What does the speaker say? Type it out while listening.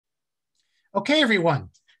Okay, everyone.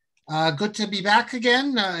 Good to be back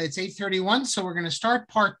again. It's 8:31, so we're going to start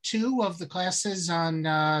part two of the classes on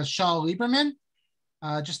Saul Lieberman.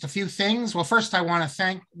 Just a few things. Well, first, I want to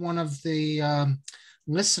thank one of the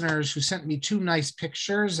listeners who sent me two nice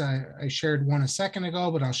pictures. I shared one a second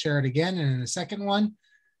ago, but I'll share it again in a second one.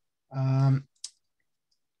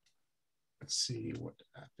 Let's see.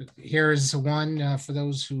 Here's one for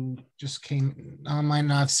those who just came on, might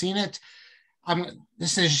not have seen it.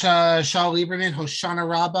 This is Saul Lieberman, Hoshana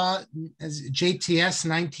Rabbah, as JTS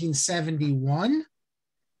 1971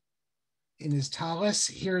 in his talus.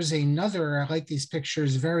 Here's another, I like these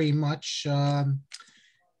pictures very much.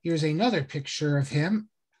 Here's another picture of him.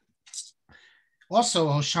 Also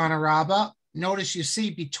Hoshana Rabbah. Notice you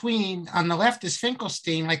see between, on the left is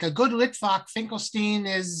Finkelstein. Like a good Litvak, Finkelstein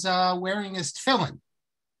is wearing his tefillin.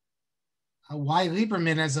 Why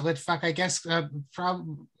Lieberman as a Litvak? I guess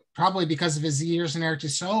probably because of his years in Eretz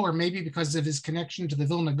Yisrael, or maybe because of his connection to the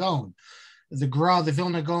Vilna Gaon. The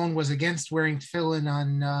Vilna Gaon was against wearing tefillin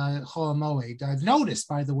on Chol HaMoed. I've noticed,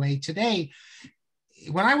 by the way, today,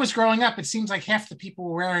 when I was growing up, it seems like half the people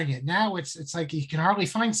were wearing it. Now it's like you can hardly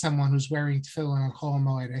find someone who's wearing tefillin on Chol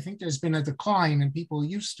HaMoed. I think there's been a decline and people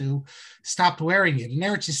used to stopped wearing it. In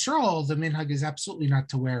Eretz Yisrael, the minhag is absolutely not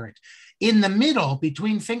to wear it. In the middle,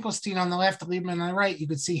 between Finkelstein on the left, Lieberman on the right, you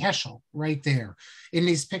could see Heschel right there. In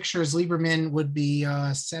these pictures, Lieberman would be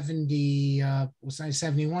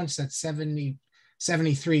 71, so that's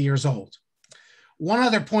 73 years old. One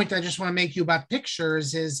other point I just want to make you about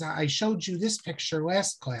pictures is I showed you this picture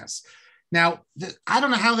last class. Now, I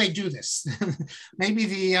don't know how they do this. Maybe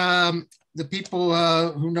the people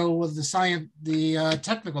who know the science, the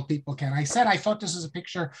technical people can. I thought this was a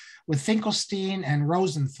picture with Finkelstein and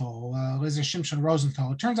Rosenthal, Liza Shimshon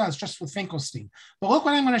Rosenthal. It turns out it's just with Finkelstein. But look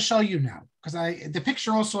what I'm going to show you now, because the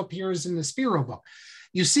picture also appears in the Spiro book.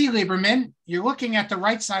 You see Lieberman, you're looking at the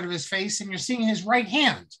right side of his face and you're seeing his right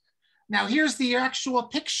hand. Now, here's the actual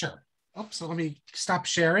picture. Oops, so let me stop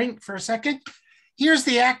sharing for a second. Here's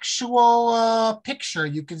the actual picture.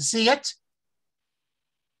 You can see it.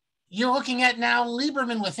 You're looking at now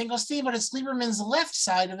Lieberman with Finkelstein, but it's Lieberman's left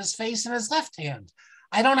side of his face and his left hand.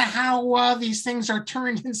 I don't know how these things are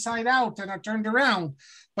turned inside out and are turned around,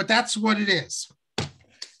 but that's what it is.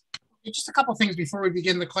 Just a couple things before we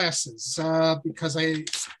begin the classes, because I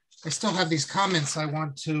still have these comments I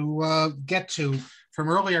want to get to from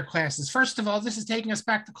earlier classes. First of all, this is taking us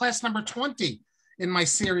back to class number 20 in my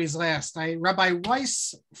series last. Rabbi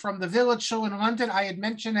Weiss from the Village Shul in London, I had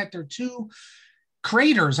mentioned that there are two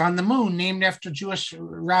craters on the moon named after Jewish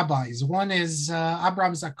rabbis. One is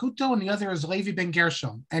Abraham Zacuto and the other is Levi Ben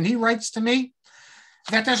Gershom. And he writes to me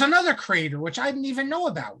that there's another crater, which I didn't even know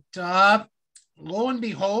about. Lo and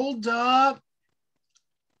behold, let's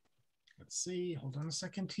see, hold on a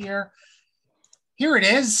second here. Here it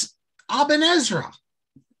is, Ibn Ezra.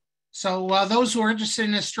 So those who are interested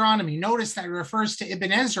in astronomy, notice that it refers to Ibn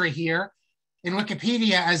Ezra here in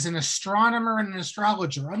Wikipedia as an astronomer and an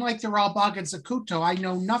astrologer. Unlike the Ralbag and Zacuto, I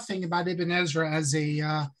know nothing about Ibn Ezra as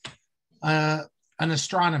an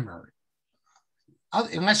astronomer.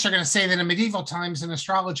 Unless you're going to say that in medieval times, an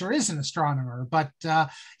astrologer is an astronomer, but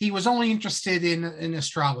he was only interested in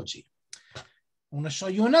astrology. I want to show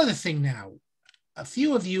you another thing now. A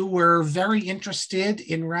few of you were very interested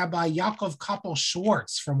in Rabbi Yaakov Koppel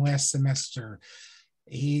Schwartz from last semester.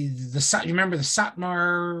 You remember the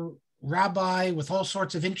Satmar rabbi with all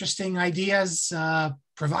sorts of interesting ideas,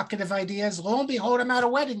 provocative ideas. Lo and behold, I'm at a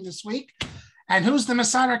wedding this week. And who's the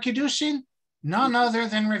Masada Kiddushin? None other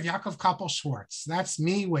than Rav Yaakov Koppel Schwartz. That's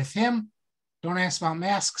me with him. Don't ask about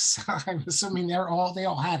masks. I'm assuming they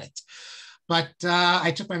all had it. But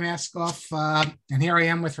I took my mask off, and here I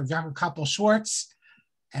am with Rav Yaakov Koppel Schwartz.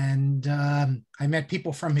 And I met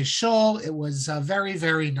people from his shul. It was very,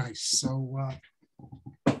 very nice. So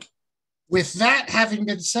with that having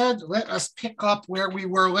been said, let us pick up where we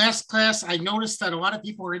were last class. I noticed that a lot of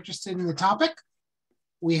people were interested in the topic.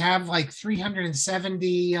 We have like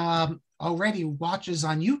 370 already watches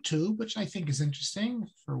on YouTube, which I think is interesting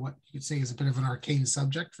for what you could say is a bit of an arcane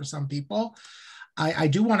subject for some people. I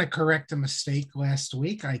do want to correct a mistake last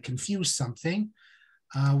week. I confused something.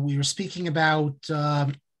 We were speaking about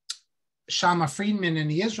Shama Friedman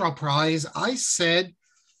and the Israel Prize. I said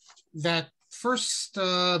that first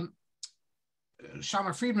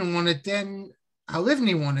Shama Friedman won it, then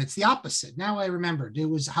Halivni won it. It's the opposite. Now I remembered. It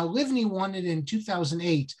was Halivni won it in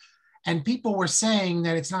 2008. And people were saying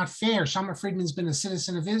that it's not fair. Shama Friedman's been a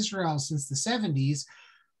citizen of Israel since the 70s.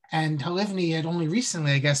 And Halivni had only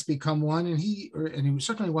recently, I guess, become one. And he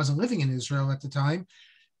certainly wasn't living in Israel at the time.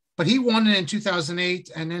 but he won it in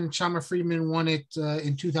 2008, and then Shama Friedman won it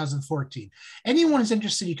in 2014. Anyone who's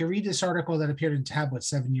interested, you can read this article that appeared in Tablet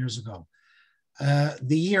 7 years ago,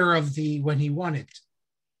 the year of when he won it.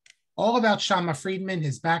 All about Shama Friedman,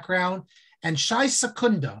 his background, and Shai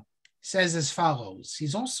Secunda says as follows.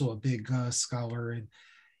 He's also a big scholar, and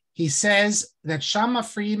he says that Shama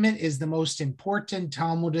Friedman is the most important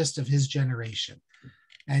Talmudist of his generation.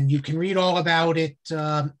 And you can read all about it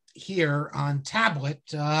here on Tablet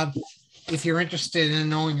if you're interested in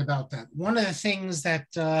knowing about that. One of the things that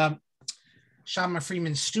Shama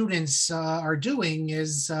Friedman's students are doing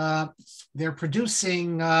is they're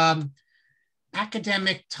producing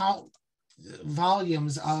academic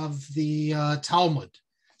volumes of the Talmud.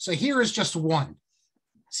 So here is just one.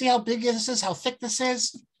 See how big this is, how thick this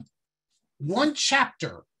is? One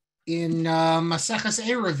chapter in Maseches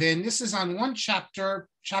Eruvin. This is on one chapter,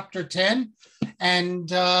 chapter 10,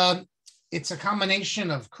 and it's a combination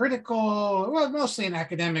of critical, well, mostly an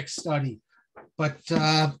academic study, but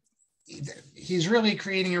he's really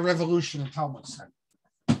creating a revolution in Talmud study.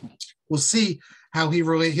 We'll see how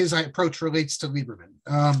his approach relates to Lieberman.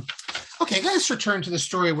 Okay, let's return to the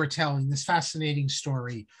story we're telling, this fascinating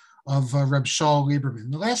story of Rabbi Saul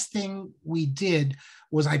Lieberman. The last thing we did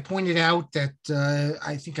was I pointed out that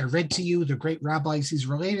I think I read to you the great rabbis he's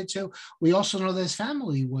related to. We also know that his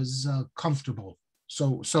family was comfortable,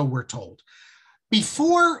 so we're told.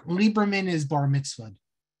 Before Lieberman is bar mitzvah,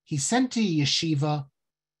 he sent to yeshiva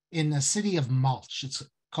in the city of Malch. It's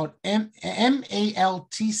called Maltch.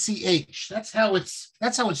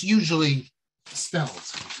 That's how it's usually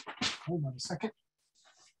spelled. Hold on a second.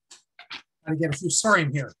 Gotta get a few sorry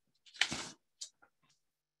here.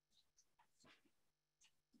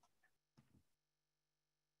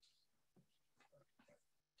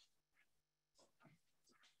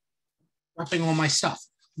 Dropping all my stuff.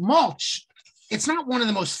 Malch, it's not one of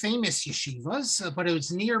the most famous yeshivas, but it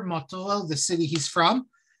was near Motolo, the city he's from.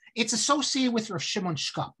 It's associated with Rav Shimon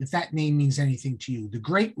Shkop, if that name means anything to you. The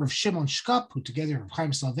great Rav Shimon Shkop, who together with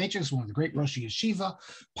Chaim Soloveitchik is one of the great Rosh Yeshiva,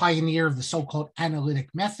 pioneer of the so-called analytic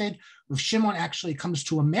method. Rav Shimon actually comes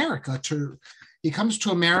to America to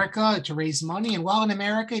raise money, and while in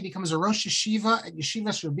America, he becomes a Rosh Yeshiva at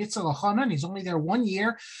Yeshivas Rabbi Saul Lieberman. He's only there 1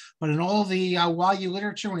 year, but in all the YU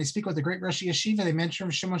literature, when they speak about the great Rosh Yeshiva, they mention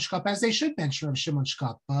Rav Shimon Shkop as they should mention Rav Shimon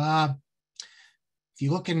Shkop. If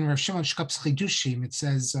you look in Rav Shimon Shkop's Chidushim, it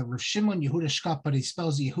says Rav Shimon Yehuda Shkop, but he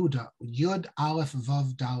spells Yehuda, Yud Aleph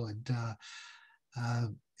Vav Daled.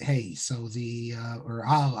 Hey, so or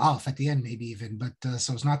Aleph at the end, maybe even, but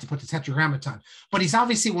so as not to put the tetragrammaton. But he's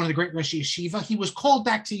obviously one of the great Rosh Yeshiva. He was called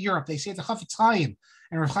back to Europe. They say the Chafetz Chaim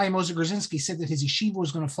and Rav Chaim Ozer Grzinski said that his yeshiva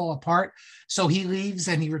was going to fall apart, so he leaves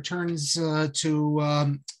and he returns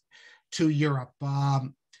to Europe.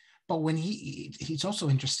 But when he's also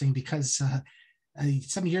interesting because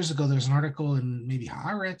some years ago there was an article in maybe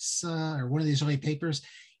Haaretz or one of the Israeli papers.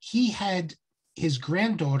 His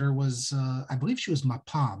granddaughter was, I believe she was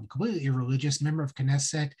Mapam, completely irreligious, member of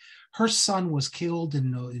Knesset. Her son was killed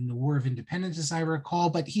in the War of Independence, as I recall,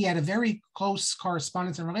 but he had a very close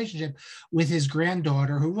correspondence and relationship with his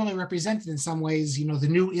granddaughter, who really represented in some ways, the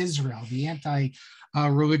new Israel, the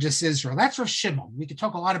anti-religious Israel. That's Rav Shimon. We could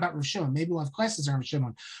talk a lot about Rav Shimon. Maybe we'll have classes on Rav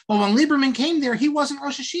Shimon. But when Lieberman came there, he wasn't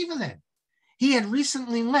Rosh Yeshiva then. He had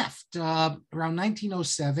recently left around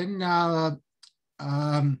 1907.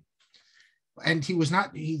 And he was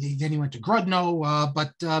not, then he went to Grodno,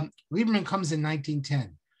 but Lieberman comes in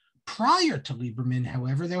 1910. Prior to Lieberman,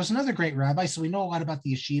 however, there was another great rabbi, so we know a lot about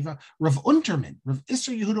the yeshiva, Rav Unterman, Rav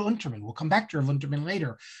Isser Yehuda Unterman. We'll come back to Rav Unterman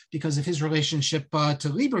later because of his relationship to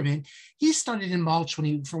Lieberman. He studied in Malch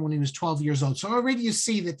when he was 12 years old. So already you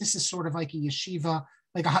see that this is sort of like a yeshiva,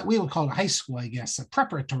 we would call it a high school, I guess, a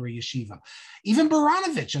preparatory yeshiva. Even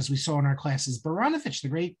Baranovich, as we saw in our classes, Baranovich, the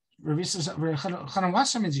great Chanan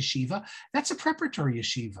Wasserman's yeshiva, that's a preparatory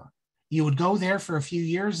yeshiva. You would go there for a few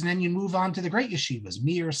years and then you move on to the great yeshivas,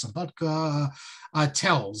 Mir, Sabatka,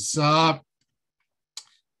 Telz.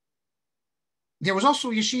 There was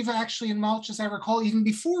also a yeshiva actually in Malch, as I recall, even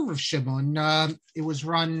before Rav Shimon. It was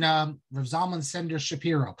run Rav Zalman Sender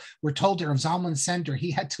Shapiro. We're told that Rav Zalman Sender,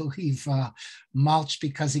 he had to leave Malch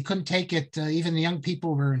because he couldn't take it. Even the young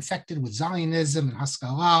people were infected with Zionism and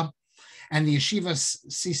Haskalah, and the yeshiva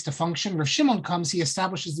ceased to function. Rav Shimon comes, he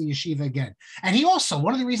establishes the yeshiva again. And he also,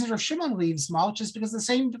 one of the reasons Rav Shimon leaves Malch is because of the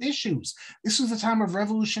same issues. This was the time of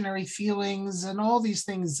revolutionary feelings and all these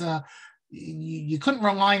things. You couldn't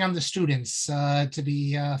rely on the students to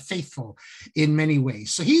be faithful in many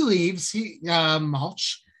ways. So he leaves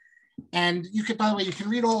Malch, and by the way, you can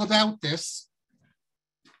read all about this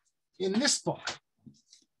in this book.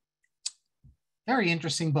 Very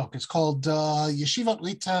interesting book. It's called Yeshivot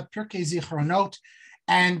Lita Pirkei Zichronot,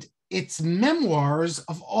 and it's memoirs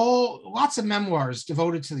of lots of memoirs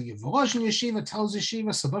devoted to the Volozhin Yeshiva, Telz Yeshiva,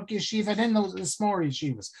 Sabuk Yeshiva, and then the smaller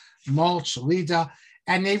yeshivas, Malch, Lida,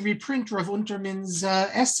 and they reprint Rav Unterman's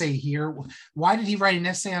essay here. Why did he write an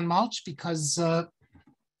essay on Malch? Because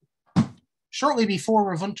shortly before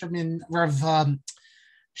Rav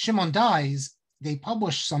Shimon dies, they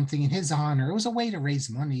published something in his honor. It was a way to raise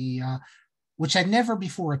money, which had never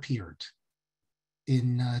before appeared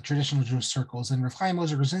in traditional Jewish circles. And Rav Chaim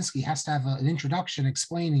Ozer Grzinski has to have an introduction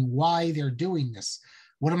explaining why they're doing this.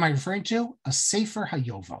 What am I referring to? A Sefer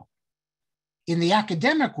HaYovel. In the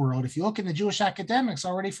academic world, if you look in the Jewish academics,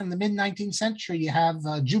 already from the mid-19th century, you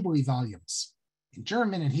have Jubilee volumes in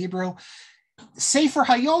German and Hebrew. Sefer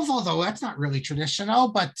HaYovel, though, that's not really traditional,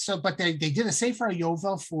 but they did a Sefer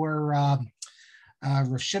HaYovel for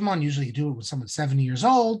Rav Shimon. Usually you do it when someone's 70 years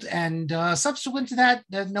old, and subsequent to that,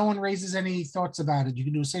 no one raises any thoughts about it. You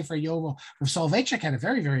can do a Sefer Yovel. Rav Saul Lieberman had a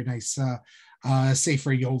very, very nice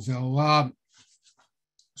Sefer Yovel.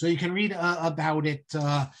 So you can read about it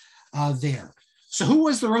there. So who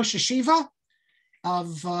was the Rosh Yeshiva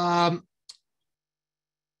of,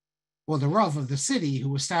 the Rav of the city who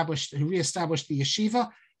reestablished the yeshiva?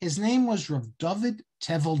 His name was Rav David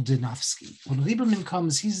Tevel Dinofsky. When Lieberman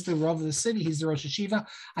comes, he's the Rav of the city, he's the Rosh Yeshiva.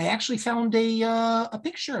 I actually found a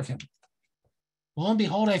picture of him. Lo and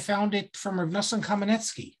behold, I found it from Rav Nosson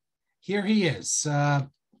Kamenetsky. Here he is. Rav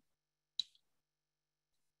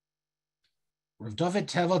David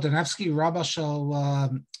Tevel Dinofsky, Rabbi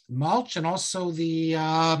Saul Malch, and also the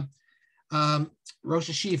Rosh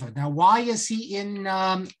Yeshiva. Now, why is he in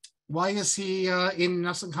Nosson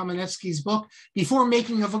Kamenetsky's book? Before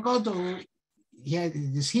making of a Gadol, he had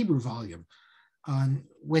this Hebrew volume,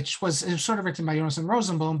 which was sort of written by Yonason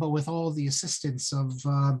Rosenblum, but with all the assistance of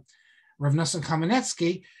Rav Nosson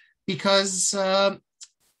Kamenetsky, because Rav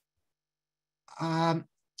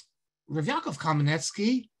Yaakov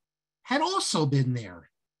Kamenetsky had also been there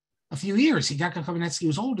a few years. Yaakov Kamenetsky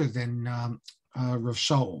was older than Rav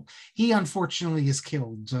Shaul. He unfortunately is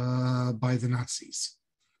killed by the Nazis.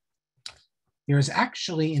 There is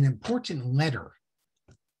actually an important letter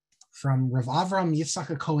from Rav Avram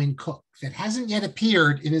Yitzchak Cohen Cook that hasn't yet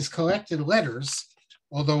appeared in his collected letters,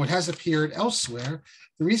 although it has appeared elsewhere.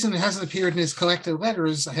 The reason it hasn't appeared in his collected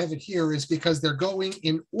letters, I have it here, is because they're going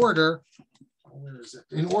in order. Where is it?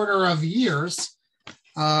 In order of years.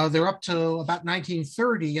 They're up to about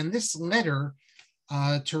 1930, and this letter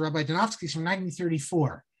to Rabbi Dinofsky is from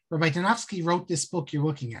 1934. Rabbi Dinofsky wrote this book you're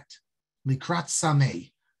looking at, Likrat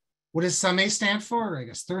Sameh. What does Sameh stand for? I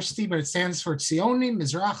guess thirsty, but it stands for Tzionim,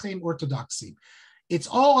 Mizrachim, Orthodoxy. It's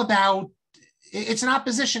all about, it's an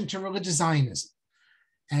opposition to religious Zionism.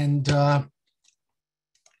 And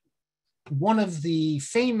one of the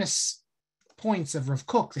famous points of Rav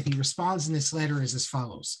Kook that he responds in this letter is as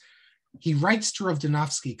follows. He writes to Rav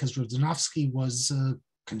Dinofsky because Rav Dinofsky was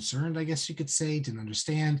concerned, I guess you could say, didn't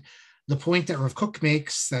understand the point that Rav Kook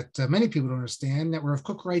makes that many people don't understand, that Rav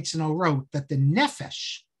Kook writes and wrote that the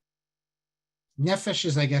nefesh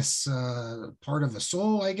is, I guess, part of the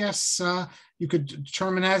soul, I guess you could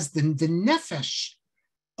determine as the nefesh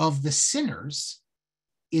of the sinners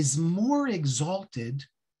is more exalted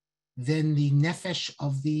than the nefesh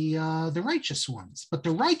of the righteous ones. But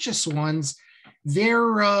the righteous ones, their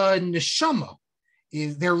neshama,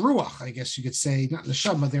 their ruach, I guess you could say, not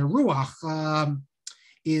neshama, their ruach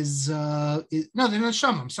their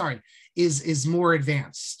neshama, I'm sorry, is more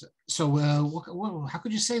advanced. So how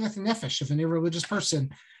could you say that the nefesh of an irreligious person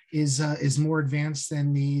is more advanced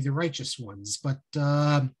than the righteous ones? But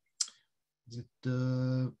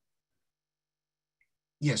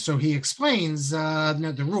so he explains the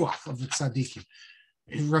ruach of the tzaddikim.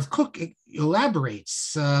 Rav Kook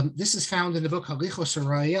elaborates. This is found in the book Halichos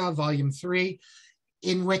Haraya, Volume 3,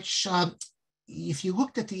 in which if you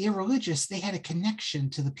looked at the irreligious, they had a connection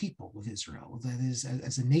to the people of Israel, that is,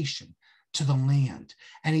 as a nation, to the land.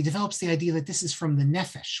 And he develops the idea that this is from the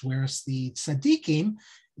nefesh, whereas the tzaddikim,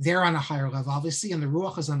 they're on a higher level, obviously, and the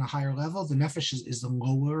ruach is on a higher level. The nefesh is the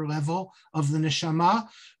lower level of the neshama,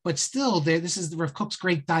 but still, this is the Rav Kook's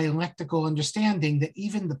great dialectical understanding that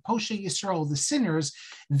even the Poshe Yisrael, the sinners,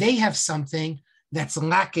 they have something that's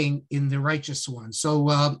lacking in the righteous one.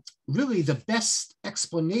 So really the best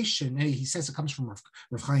explanation, and he says it comes from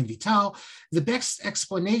Rav Chaim Vital, the best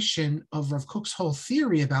explanation of Rav Kook's whole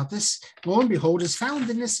theory about this, lo and behold, is found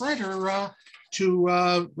in this letter to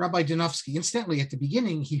Rabbi Dinofsky. Incidentally, at the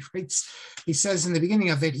beginning, he says in the beginning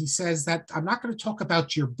of it, he says that I'm not going to talk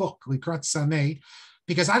about your book, Likrat Sameh,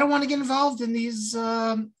 because I don't want to get involved in these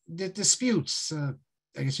the disputes.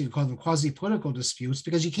 I guess you could call them quasi-political disputes,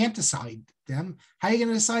 because you can't decide them. How are you going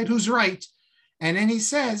to decide who's right? And then he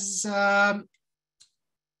says, "Ein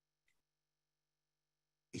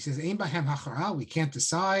bahem hachara," we can't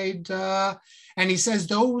decide. And he says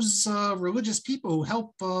those religious people who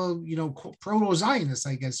help, proto-Zionists,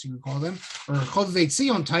 I guess you would call them, or Chovevei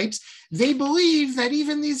Tzion types, they believe that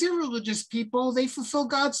even these irreligious people, they fulfill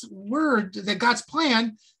God's word, that God's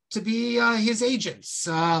plan to be his agents.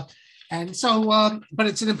 And so, but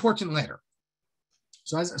it's an important letter.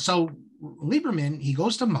 So Lieberman, he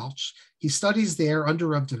goes to Malch. He studies there under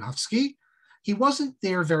Rav Donofsky. He wasn't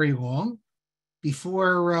there very long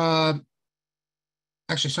before, Rav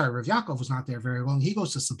Yaakov was not there very long. He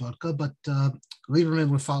goes to Slobodka, but Lieberman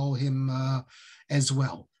would follow him as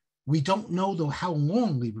well. We don't know, though, how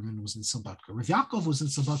long Lieberman was in Slobodka. Rav Yaakov was in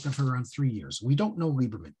Slobodka for around 3 years. We don't know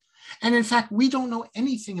Lieberman. And in fact, we don't know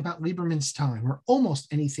anything about Lieberman's time, or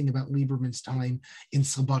almost anything about Lieberman's time in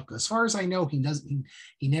Slobodka. As far as I know, he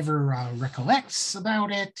never recollects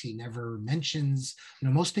about it. He never mentions,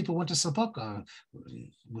 most people went to Slobodka,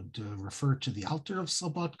 would refer to the altar of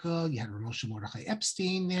Slobodka. You had Moshe Mordechai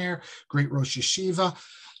Epstein there, great Rosh Yeshiva.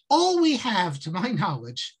 All we have, to my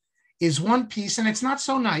knowledge, is one piece, and it's not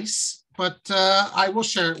so nice, but I will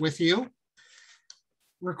share it with you,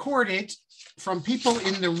 recorded from people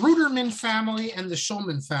in the Ruderman family and the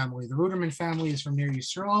Shulman family. The Ruderman family is from near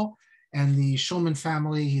Yisrael, and the Shulman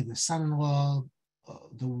family, the son-in-law,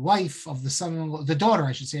 the wife of the son-in-law, the daughter,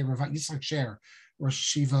 I should say, Rav Yitzchak Sher,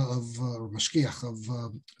 Rosh Yeshiva of Mashgiach of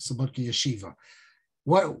Slobodka Yeshiva.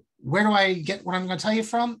 Where do I get what I'm going to tell you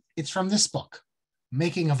from? It's from this book,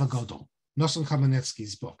 Making of a Godol, Nosson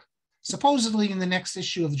Kamenetsky's book. Supposedly in the next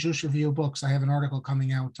issue of the Jewish Review of Books, I have an article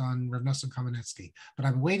coming out on Rav Nosson Kamenetsky, but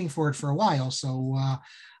I've been waiting for it for a while, so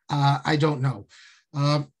I don't know.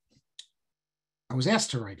 I was asked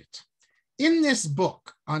to write it. In this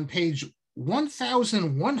book, on page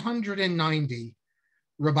 1190,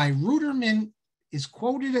 Rabbi Ruderman is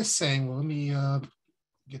quoted as saying, well, let me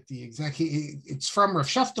get the exact, it's from Rav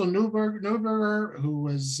Shaftel Neuberger, who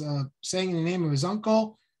was saying in the name of his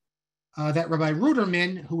uncle, that Rabbi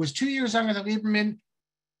Ruderman, who was 2 years younger than Lieberman,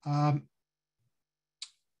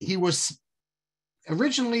 he was,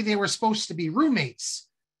 originally they were supposed to be roommates,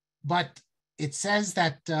 but it says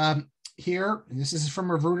that here, and this is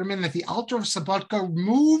from Rav Ruderman, that the altar of Slobodka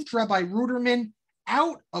moved Rabbi Ruderman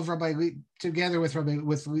out of together with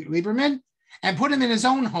Lieberman, and put him in his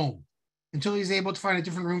own home until he's able to find a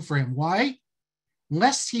different room for him. Why?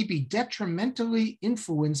 Lest he be detrimentally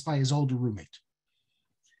influenced by his older roommate.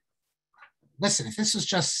 Listen, if this was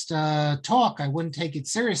just talk, I wouldn't take it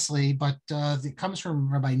seriously, but it comes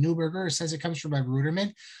from Rabbi Neuberger. It says it comes from Rabbi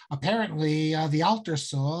Ruderman. Apparently, the altar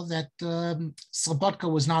saw that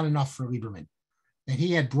Slobodka was not enough for Lieberman, that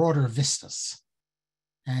he had broader vistas.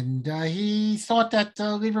 And he thought that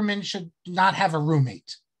Lieberman should not have a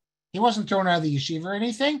roommate. He wasn't thrown out of the yeshiva or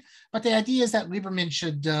anything, but the idea is that Lieberman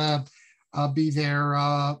should be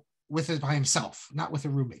there with it by himself, not with a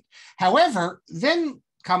roommate. However, then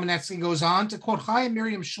Kamenetsky goes on to quote Chaya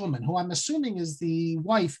Miriam Shulman, who I'm assuming is the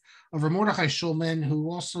wife of Rav Mordechai Shulman,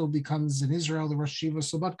 who also becomes in Israel the Rosh Yeshiva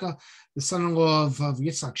Slobodka, the son-in-law of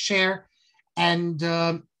Yitzchak Sher. And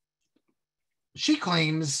she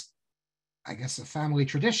claims, I guess a family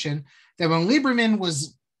tradition, that when Lieberman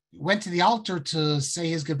went to the altar to say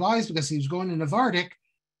his goodbyes because he was going to Navardik,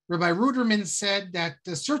 Rabbi Ruderman said that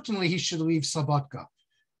certainly he should leave Slobodka,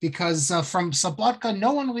 because from Slobodka,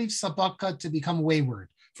 no one leaves Slobodka to become wayward.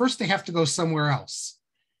 First, they have to go somewhere else.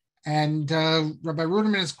 And Rabbi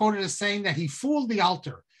Ruderman is quoted as saying that he fooled the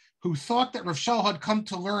altar, who thought that Rav Shaul had come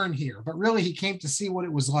to learn here, but really he came to see what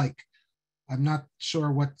it was like. I'm not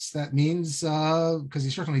sure what that means, because he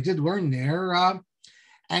certainly did learn there.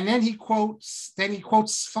 And then he quotes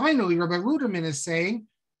finally, Rabbi Ruderman is saying,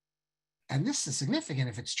 and this is significant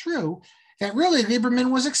if it's true, that really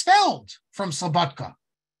Lieberman was expelled from Slobodka.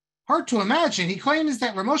 Hard to imagine. He claims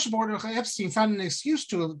that Moshe Mordechai Epstein found an excuse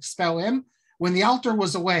to expel him when the altar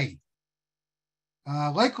was away.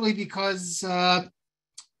 Likely because,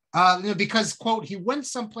 quote, he went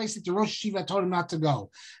someplace that the Rosh Yeshiva told him not to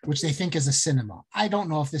go, which they think is a cinema. I don't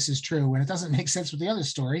know if this is true, and it doesn't make sense with the other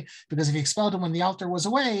story, because if he expelled him when the altar was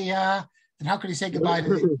away, then how could he say goodbye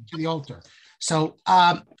to the altar? So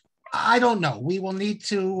I don't know. We will need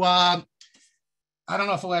to... I don't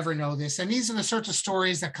know if we'll ever know this. And these are the sorts of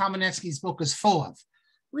stories that Kamenetsky's book is full of.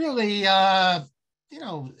 Really,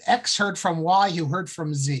 X heard from Y, who heard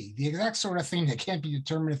from Z. The exact sort of thing that can't be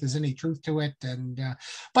determined if there's any truth to it. And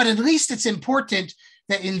but at least it's important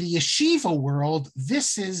that in the yeshiva world,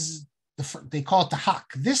 this is they call it the hak.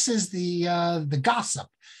 This is the gossip,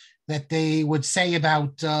 that they would say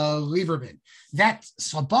about Lieberman, that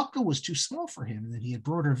Slobodka was too small for him and that he had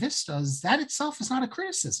broader vistas, that itself is not a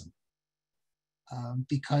criticism.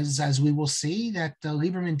 Because as we will see, that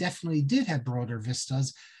Lieberman definitely did have broader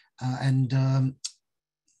vistas, and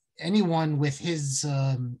anyone with his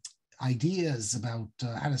ideas about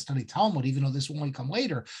how to study Talmud, even though this will only come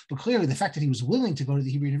later, but clearly the fact that he was willing to go to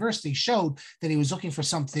the Hebrew University showed that he was looking for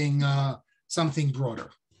something broader.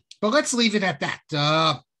 But let's leave it at that.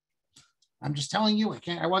 I'm just telling you,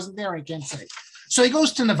 I wasn't there, I can't say. So he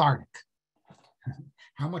goes to Navardik.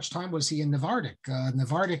 How much time was he in Navardik?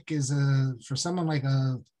 Navardik is for someone like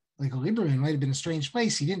a Lieberman, might have been a strange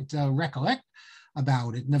place. He didn't recollect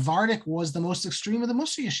about it. Navardik was the most extreme of the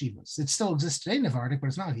Mussar yeshivas. It still exists today, Navardik, but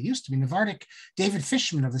it's not. It used to be. Navardik, David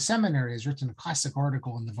Fishman of the seminary has written a classic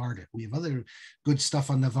article on Navardik. We have other good stuff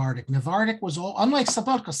on Navardik. Navardik was all, unlike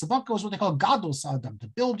Slobodka. Slobodka was what they call gadol sadam, to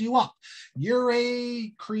build you up. You're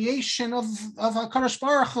a creation of HaKadosh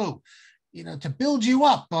Baruch Hu, to build you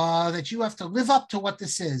up, that you have to live up to what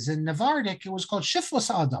this is. In Navardik, it was called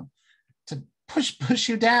shiflas adam, to push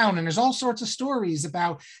you down. And there's all sorts of stories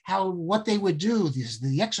about what they would do,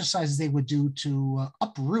 the exercises they would do to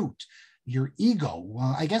uproot your ego.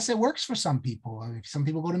 Well, I guess it works for some people. Some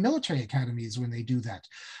people go to military academies when they do that.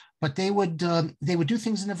 But they would do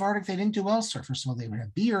things in Navardik they didn't do elsewhere. First of all, they would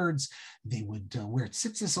have beards. They would wear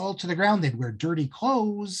tzitzis all to the ground. They'd wear dirty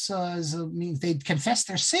clothes. Means they'd confess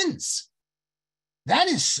their sins. That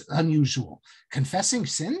is unusual. Confessing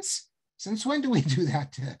sins? Since when do we do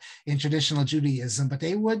that in traditional Judaism? But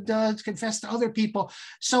they would confess to other people.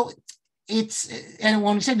 So and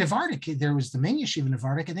when we say Navardik, there was the main yeshiva in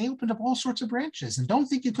Navardik, and they opened up all sorts of branches. And don't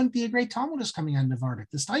think you couldn't be a great Talmudist coming out of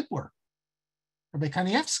Navardik. This type work. Rabbi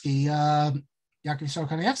Kanievsky, Yaakov Yisrael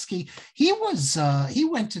Kanievsky, he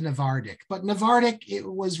went to Navardik, but Navardik, it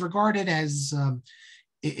was regarded as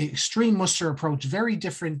extreme Mussar approach, very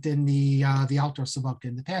different than the Alter Slobodka.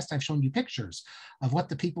 In the past, I've shown you pictures of what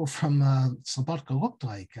the people from Slobodka looked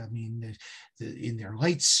like. I mean, in their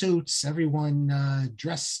light suits, everyone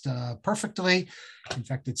dressed perfectly. In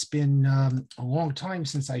fact, it's been a long time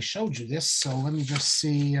since I showed you this, so let me just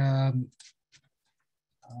see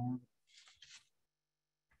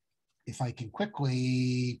if I can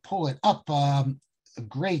quickly pull it up. A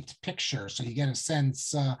great picture, so you get a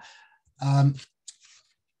sense. I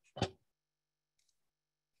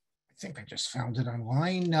think I just found it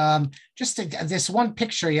online. This one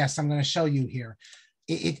picture, yes, I'm going to show you here.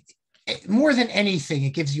 It more than anything,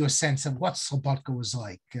 it gives you a sense of what Slobodka was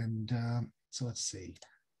like. And so let's see.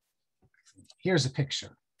 Here's a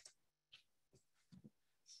picture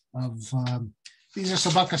of these are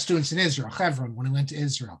Slobodka students in Israel, Hebron, when he went to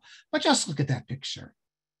Israel. But just look at that picture.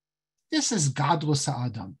 This is Gadlus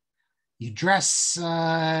Ha'adam. You dress,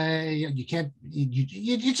 you can't,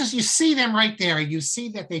 you see them right there. You see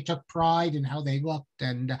that they took pride in how they looked.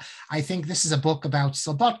 And I think this is a book about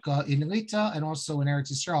Slobodka in Lita and also in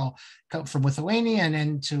Eretz Yisrael, from Lithuania and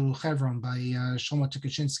then to Hebron by Shlomo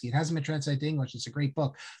Tukachinsky. It hasn't been translated to English. It's a great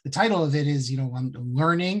book. The title of it is,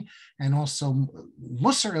 learning and also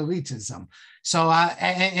Mussar elitism. So,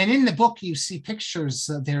 and in the book, you see pictures.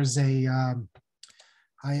 There's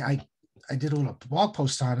I did a little blog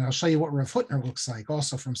post on it. I'll show you what Rav Hutner looks like,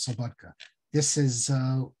 also from Slobodka. This is,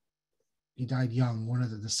 he died young, one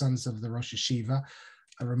of the sons of the Rosh Yeshiva,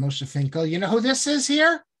 Rav Moshe Finkel. You know who this is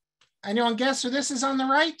here? Anyone guess who this is on the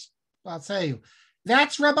right? Well, I'll tell you.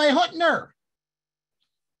 That's Rabbi Hutner.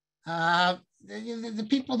 The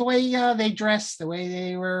people, the way they dressed, the way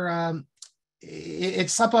they were,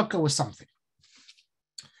 Slobodka was something.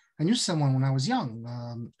 I knew someone when I was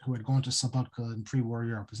young who had gone to Slobodka in pre-war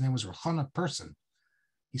Europe. His name was Rachana Person.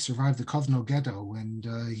 He survived the Kovno ghetto, and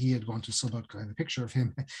he had gone to Slobodka. I have a picture of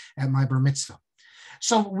him at my bar mitzvah.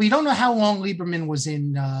 So we don't know how long Lieberman was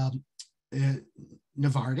in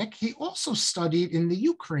Navardik. He also studied in the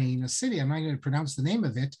Ukraine, a city. I'm not going to pronounce the name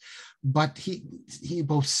of it, but he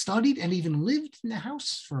both studied and even lived in the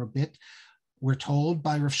house for a bit, we're told,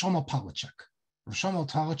 by Rav Shlomo Polachek. Rav Shlomo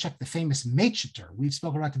Polachek, the famous Meitcheter. We've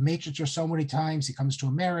spoken about the Meitcheter so many times. He comes to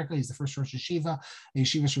America. He's the first Rosh Yeshiva,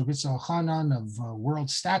 Yeshiva Rabbi Saul Lieberman of world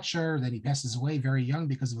stature. Then he passes away very young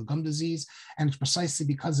because of a gum disease. And it's precisely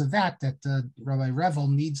because of that Rabbi Revel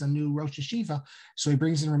needs a new Rosh Yeshiva. So he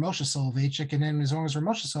brings in Rav Moshe Soloveitchik. And then as long as Rav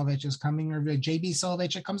Moshe Soloveitchik is coming, J.B.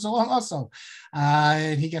 Soloveitchik comes along also.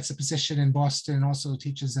 And he gets a position in Boston and also later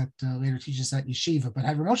teaches at Yeshiva. But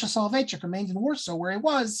had Rav Moshe Soloveitchik remained in Warsaw where he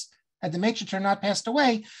was, had the Meitcheter not passed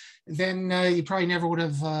away, then you probably never would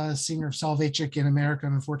have seen Rav Soloveitchik in America,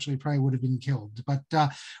 and unfortunately probably would have been killed. But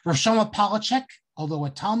Rav Shlomo Polachek, although a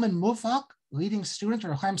Talmud Muvak, leading student,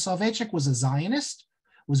 Rav Chaim Soloveitchik was a Zionist,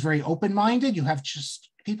 was very open-minded. You have just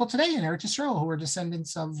people today in Eretz Yisrael who are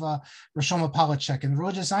descendants of Roshoma Polachek and the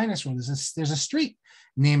religious Zionist world. There's a street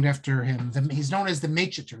named after him. He's known as the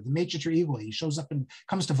Meitcheter Eagle. He shows up and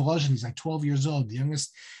comes to Volozhin. He's like 12 years old, the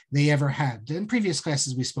youngest they ever had. In previous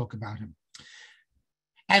classes, we spoke about him.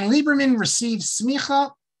 And Lieberman received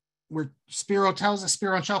smicha, where Spiro tells us,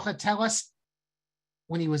 Spiro and Shochet tell us,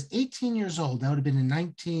 when he was 18 years old. That would have been in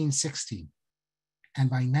 1916. And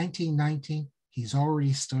by 1919, he's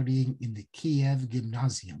already studying in the Kiev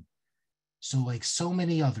Gymnasium. So like so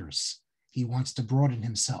many others, he wants to broaden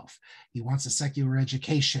himself. He wants a secular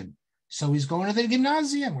education. So he's going to the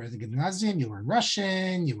gymnasium. Where the gymnasium, you learn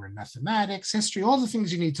Russian, you learn mathematics, history, all the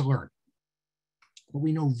things you need to learn. But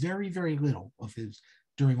we know very, very little of his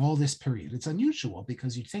during all this period. It's unusual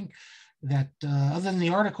because you'd think that other than the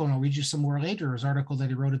article, and I'll read you some more later, his article that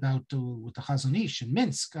he wrote about with the Hazon Ish in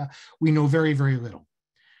Minsk, we know very, very little.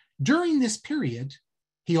 During this period,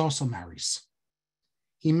 he also marries.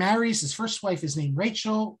 He marries, his first wife is named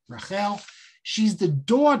Rachel. She's the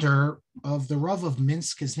daughter of the Rav of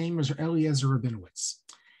Minsk. His name is Eliezer Rabinowitz.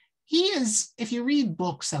 He is, if you read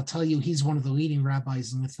books, I'll tell you, he's one of the leading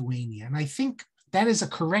rabbis in Lithuania. And I think that is a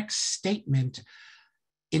correct statement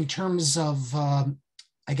in terms of,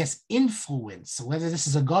 I guess, influence. So whether this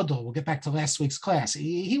is a gadol, we'll get back to last week's class.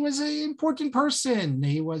 He was an important person.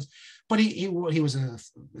 He was an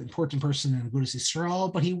important person in Agudas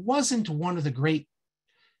Yisrael, but he wasn't one of the great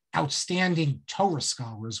outstanding Torah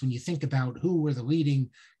scholars when you think about who were the leading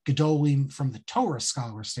gedolim from the Torah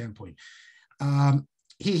scholar standpoint.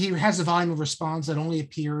 He has a volume of Response that only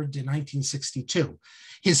appeared in 1962.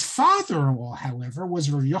 His father-in-law, however, was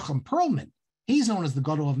Rav Yocham Perlman. He's known as the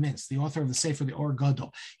Gadol of Minsk, the author of the Sefer, the Or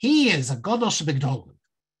Gadol. He is a Gadol Shebegdolim.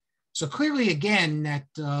 So clearly, again, that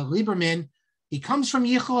Lieberman, he comes from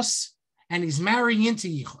Yichus, and he's marrying into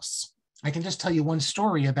Yichus. I can just tell you one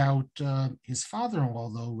story about his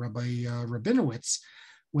father-in-law, though, Rabbi Rabinowitz.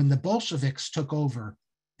 When the Bolsheviks took over,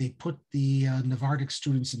 they put the Navardic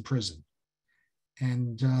students in prison.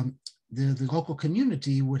 And the local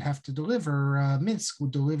community would have to deliver, Minsk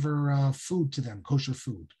would deliver food to them, kosher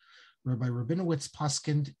food. Rabbi Rabinowitz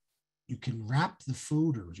paskined, you can wrap the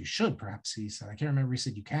food, or you should, perhaps he said, I can't remember, he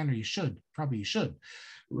said you can or you should, probably you should.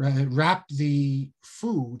 Wrap the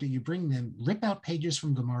food that you bring them, rip out pages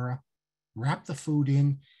from Gemara, wrap the food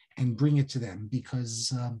in and bring it to them,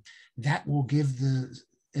 because that will give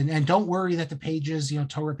and don't worry that the pages,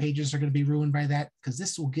 Torah pages are going to be ruined by that, because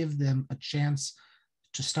this will give them a chance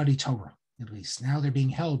to study Torah. At least now they're being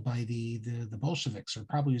held by the Bolsheviks, or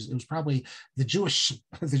it was probably the Jewish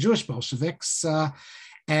Bolsheviks,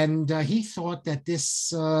 and he thought that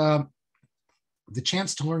this the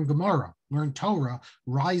chance to learn Gemara, learn Torah,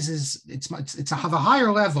 rises. It's a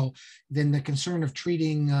higher level than the concern of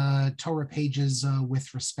treating Torah pages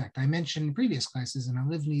with respect. I mentioned in previous classes in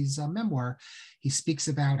Livni's memoir, he speaks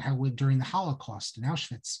about how during the Holocaust in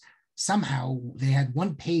Auschwitz, somehow they had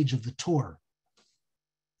one page of the Torah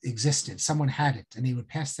existed. Someone had it, and they would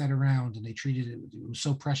pass that around, and they treated it. It was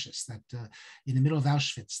so precious that in the middle of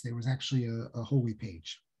Auschwitz, there was actually a holy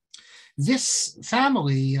page. This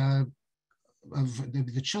family of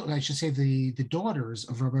the children, I should say, the daughters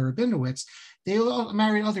of Rabbi Rabinowitz, they all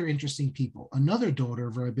married other interesting people. Another daughter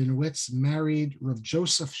of Rabinowitz married Rav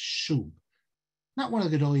Joseph Shub, not one of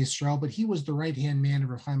the Gedolei Yisrael, but he was the right-hand man of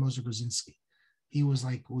Rav Chaim Ozer Grzinski. He was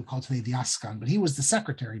like what we call today the Askan, but he was the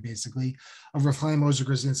secretary, basically, of Rav Chaim Ozer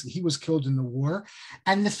Grzinski. He was killed in the war.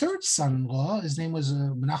 And the third son-in-law, his name was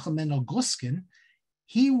Menachem Mendel Gluskin.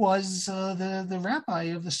 He was the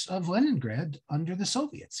rabbi of Leningrad under the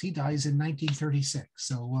Soviets. He dies in 1936.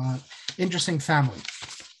 So interesting family.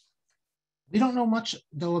 We don't know much,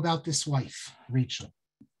 though, about this wife, Rachel.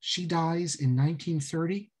 She dies in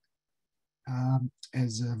 1930.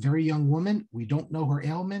 As a very young woman. We don't know her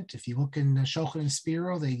ailment. If you look in Shochet and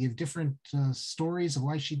Spiro, they give different stories of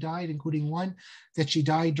why she died, including one that she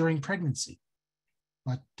died during pregnancy.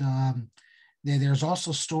 But there's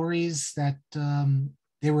also stories that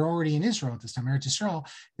they were already in Israel at this time, Eretz Yisrael,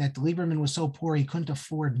 that Lieberman was so poor he couldn't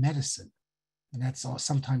afford medicine. And that's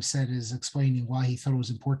sometimes said as explaining why he thought it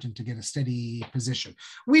was important to get a steady position.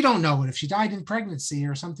 We don't know it. If she died in pregnancy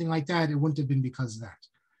or something like that, it wouldn't have been because of that.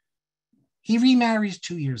 He remarries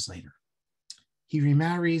 2 years later. He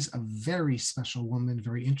remarries a very special woman,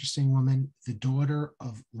 very interesting woman, the daughter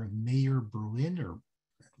of Rav Meir Berlin, or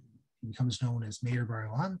becomes known as Meir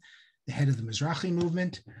Bar-Ilan, the head of the Mizrahi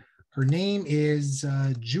movement. Her name is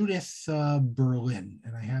Judith Berlin,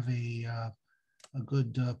 and I have a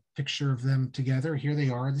good picture of them together. Here they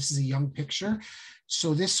are. This is a young picture.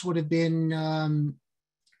 So this would have been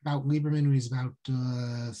about Lieberman when he's about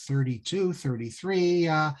 32, 33.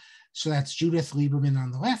 So that's Judith Lieberman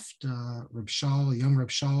on the left, Reb Shaul, young Reb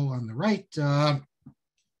Shaul on the right.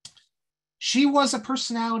 She was a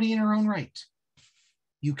personality in her own right.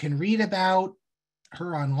 You can read about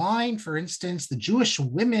her online. For instance, the Jewish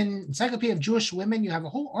Women, Encyclopedia of Jewish Women, you have a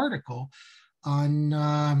whole article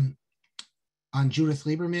on Judith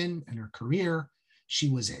Lieberman and her career. She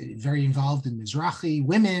was very involved in Mizrahi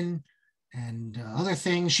women and other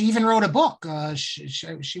things. She even wrote a book.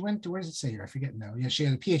 She went to, where does it say here? I forget now. Yeah, she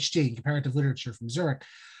had a PhD in comparative literature from Zurich.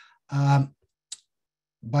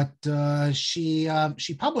 But she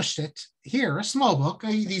published it here, a small book.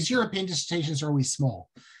 These European dissertations are always small.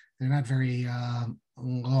 They're not very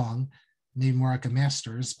long, maybe more like a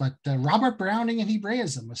master's. But Robert Browning and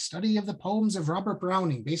Hebraism, a study of the poems of Robert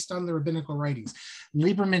Browning based on the rabbinical writings.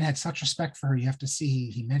 Lieberman had such respect for her. You have to see,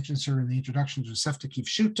 he mentions her in the introduction to Sefta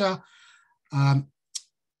Kifshuta.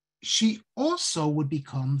 She also would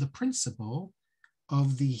become the principal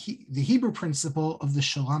of the Hebrew principal of the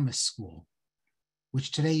Shalamis School,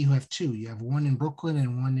 which today you have two. You have one in Brooklyn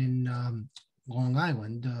and one in Long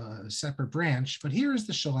Island, a separate branch. But here is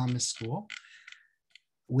the Shalamis School,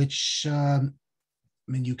 which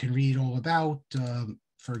you can read all about.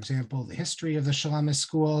 For example, the history of the Shalamis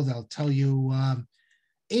School. They'll tell you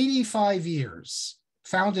 85 years,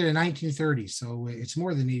 founded in 1930. So it's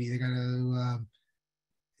more than 80. They got to,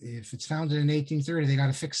 if it's founded in 1830, they got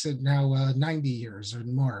to fix it now 90 years or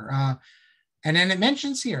more. And then it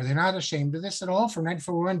mentions here, they're not ashamed of this at all. From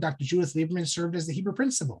 1941, Dr. Judith Lieberman served as the Hebrew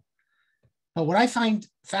principal. But what I find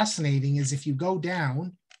fascinating is if you go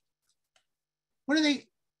down, what do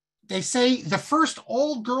they say the first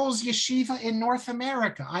all-girls yeshiva in North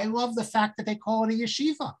America. I love the fact that they call it a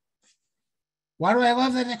yeshiva. Why do I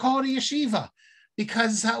love that they call it a yeshiva?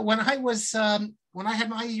 Because when I had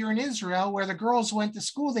my year in Israel, where the girls went to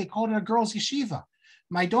school, they called it a girls' yeshiva.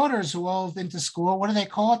 My daughters who all been to school, what do they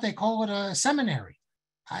call it? They call it a seminary.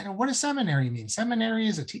 I don't know what does seminary mean. Seminary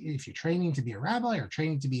is if you're training to be a rabbi or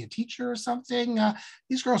training to be a teacher or something.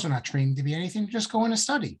 These girls are not training to be anything, they're just going to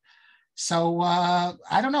study. So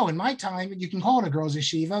I don't know. In my time, you can call it a girls'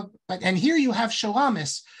 yeshiva, and here you have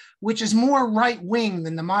Shalamis, which is more right-wing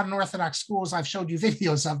than the modern Orthodox schools I've showed you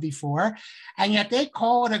videos of before, and yet they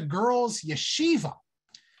call it a girls' yeshiva,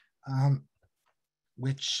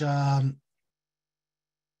 which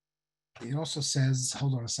it also says,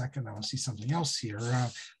 hold on a second, I want to see something else here.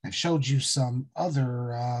 I've showed you some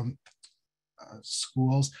other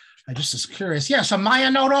schools. I just was curious. Yeah, so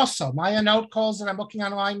Maya Note also. Maya Note calls it, I'm looking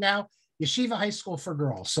online now, Yeshiva High School for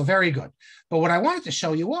Girls. So very good. But what I wanted to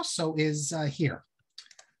show you also is here.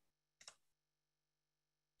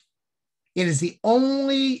 It is the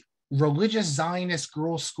only religious Zionist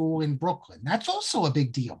girls' school in Brooklyn. That's also a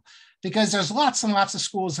big deal because there's lots and lots of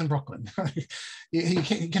schools in Brooklyn. you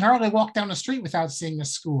can hardly walk down the street without seeing a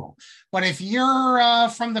school. But if you're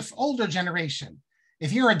from the older generation,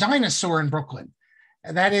 if you're a dinosaur in Brooklyn,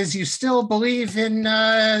 that is, you still believe in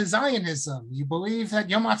Zionism. You believe that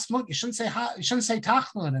Yom Ha'atzmaut, you shouldn't say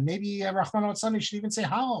Tachlon, and maybe Rahman al-Tzani should even say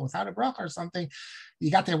Halal without a bracha or something. You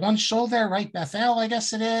got that one shul there, right? Bethel, I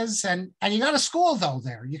guess it is. And you got a school, though,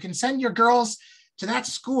 there. You can send your girls to that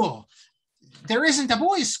school. There isn't a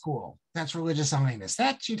boys' school that's religious Zionist.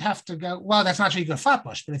 That you'd have to go, well, that's not sure you go to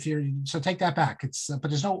Flatbush, but so take that back. But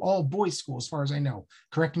there's no all boys' school as far as I know.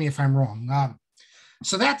 Correct me if I'm wrong.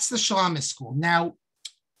 So that's the Shalamis school. Now,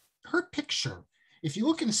 her picture, if you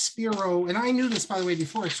look in Spiro, and I knew this, by the way,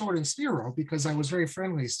 before I saw it in Spiro, because I was very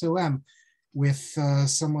friendly, still am, with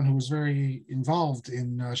someone who was very involved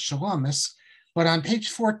in Shalamis. But on page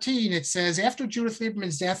 14, it says, after Judith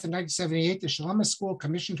Lieberman's death in 1978, the Shalamis school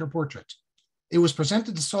commissioned her portrait. It was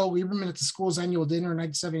presented to Saul Lieberman at the school's annual dinner in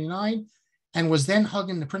 1979 and was then hung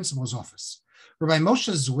in the principal's office. Rabbi Moshe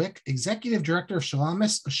Zwick, executive director of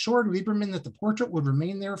Shalamis, assured Lieberman that the portrait would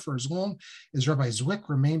remain there for as long as Rabbi Zwick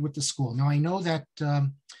remained with the school. Now, I know that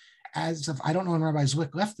I don't know when Rabbi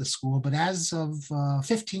Zwick left the school, but as of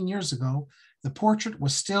 15 years ago, the portrait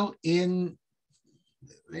was still hanging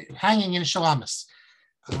in Shalamis.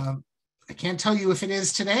 I can't tell you if it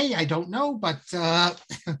is today. I don't know, but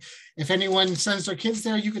if anyone sends their kids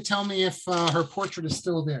there, you could tell me if her portrait is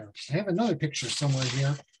still there. I have another picture somewhere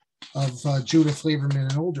here of Judith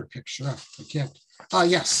Lieberman, an older picture. I can't.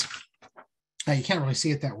 Yes. You can't really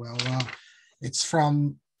see it that well. It's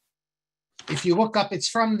from, if you look up, it's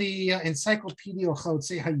from the Encyclopedia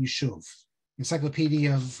Chotzei HaYishuv,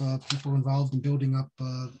 encyclopedia of people involved in building up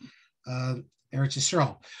Eretz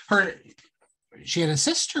Yisrael. She had a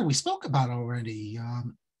sister we spoke about already.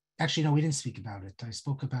 Actually, no, we didn't speak about it. I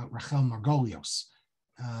spoke about Rachel Margolios.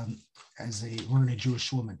 as a learned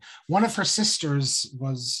Jewish woman. One of her sisters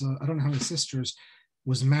was, I don't know how many sisters,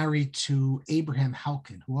 was married to Abraham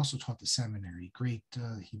Halkin, who also taught the seminary, great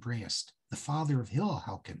Hebraist, the father of Hillel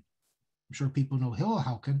Halkin. I'm sure people know Hillel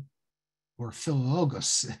Halkin, or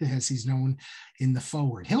Philologus, as he's known in the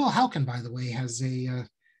forward. Hillel Halkin, by the way, has a,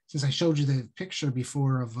 since I showed you the picture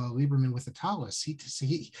before of Lieberman with the talus,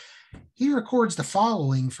 he records the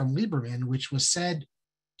following from Lieberman, which was said,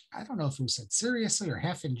 I don't know if it was said seriously or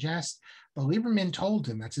half in jest, but Lieberman told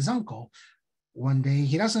him, that's his uncle, one day,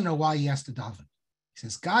 he doesn't know why he has to daven. He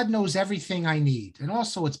says, God knows everything I need. And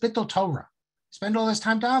also it's Bittul Torah. Spend all this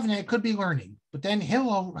time davening, I could be learning. But then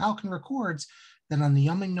Hillel Halkin records that on the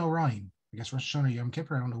Yom Noraim, I guess Rosh Hashanah, Yom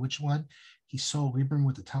Kippur, I don't know which one, he saw Lieberman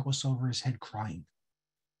with the talus over his head crying.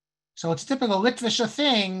 So it's a typical Litvisha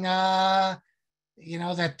thing, that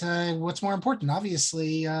what's more important,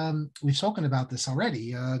 obviously, we've spoken about this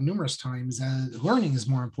already numerous times, learning is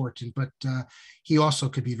more important, but he also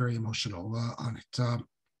could be very emotional on it.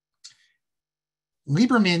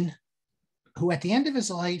 Lieberman, who at the end of his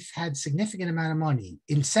life had significant amount of money,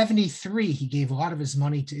 in 73, he gave a lot of his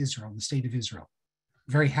money to Israel, the state of Israel,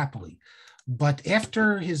 very happily. But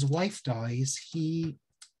after his wife dies, he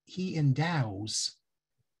endows,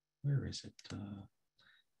 where is it?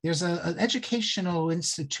 There's an educational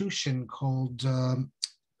institution called,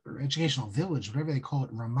 or educational village, whatever they call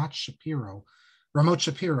it, Ramat Shapiro,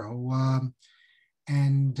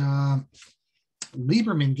 and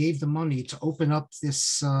Lieberman gave the money to open up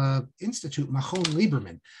this institute, Hazon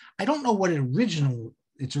Lieberman. I don't know what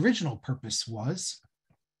its original purpose was,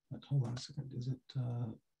 but hold on a second, is it?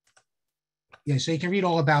 Yeah, so you can read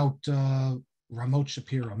all about Ramat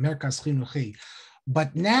Shapiro, Merkaz Chinuchi.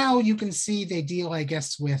 But now you can see they deal, I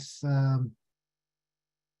guess, with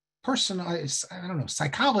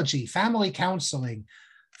psychology, family counseling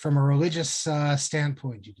from a religious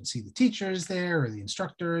standpoint. You can see the teachers there or the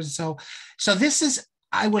instructors. So this is,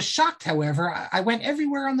 I was shocked, however. I went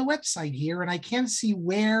everywhere on the website here and I can't see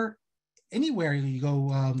anywhere you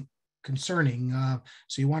go concerning.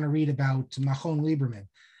 So you want to read about Hazon Lieberman.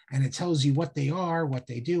 And it tells you what they are, what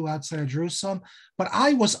they do outside of Jerusalem. But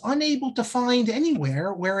I was unable to find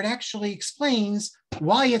anywhere where it actually explains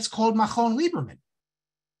why it's called Hazon Lieberman.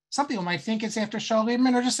 Some people might think it's after Shaul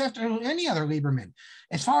Lieberman or just after any other Lieberman.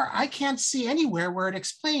 I can't see anywhere where it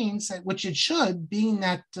explains that, which it should, being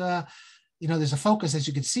that there's a focus, as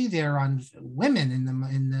you can see there, on women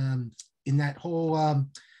in that whole.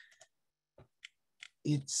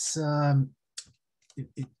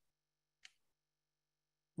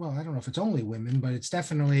 Well, I don't know if it's only women, but it's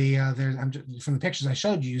definitely there. From the pictures I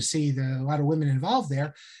showed you, you see a lot of women involved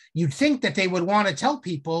there. You'd think that they would want to tell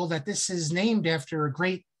people that this is named after a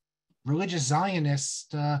great religious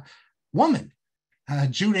Zionist woman,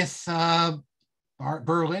 Judith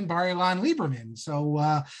Berlin Bar-Ilan Lieberman.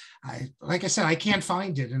 So, like I said, I can't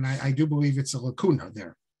find it, and I do believe it's a lacuna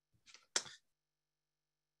there.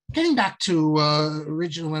 Getting back to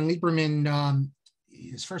original when Lieberman.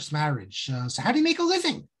 His first marriage. So how do you make a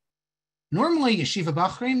living? Normally, yeshiva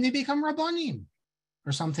bachrim, they become rabbanim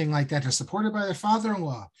or something like that. They're supported by their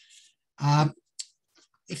father-in-law.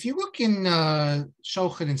 If you look in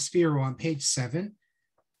Shochet and Spiro on page 7,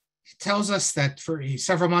 it tells us that for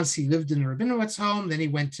several months he lived in the Rabinowitz home. Then he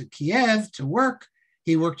went to Kiev to work.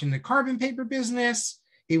 He worked in the carbon paper business.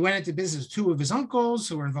 He went into business with 2 of his uncles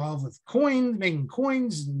who were involved with making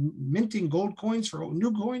coins, minting gold coins for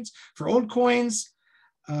new coins, for old coins.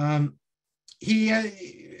 He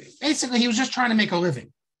was just trying to make a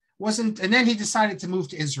living. And then he decided to move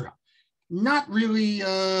to Israel. Not really,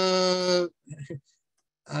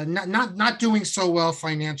 not doing so well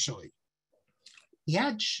financially. He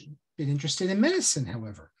had been interested in medicine,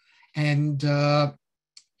 however, and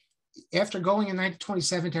after going in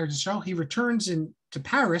 1927 to Israel, he returns to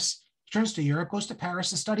Paris, returns to Europe, goes to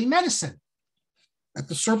Paris to study medicine at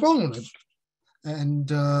the Sorbonne.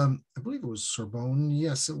 And I believe it was Sorbonne.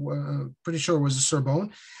 Yes, pretty sure it was the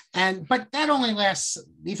Sorbonne. But that only lasts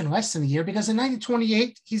even less than a year, because in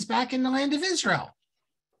 1928, he's back in the land of Israel,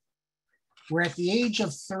 where at the age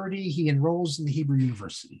of 30, he enrolls in the Hebrew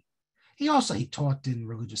University. He taught in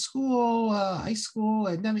religious school, high school,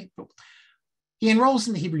 and then he enrolls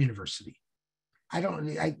in the Hebrew University. I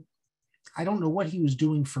don't know what he was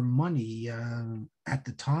doing for money at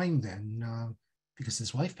the time then, because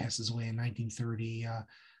his wife passes away in 1930.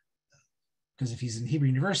 Because if he's in Hebrew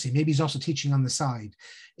University, maybe he's also teaching on the side.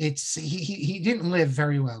 He didn't live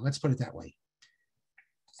very well, let's put it that way.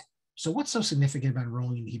 So what's so significant about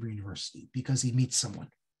enrolling in Hebrew University? Because he meets someone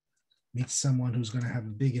who's going to have a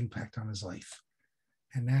big impact on his life.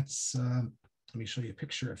 And that's, let me show you a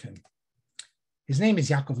picture of him. His name is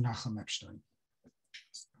Yaakov Nachum Epstein.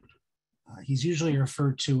 He's usually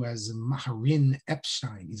referred to as Maharin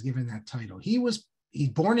Epstein. He's given that title. He's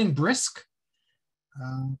born in Brisk,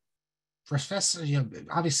 professor,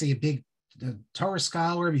 obviously a big Torah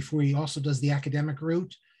scholar before he also does the academic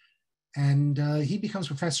route. And he becomes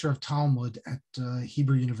professor of Talmud at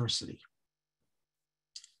Hebrew University.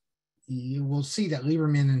 You will see that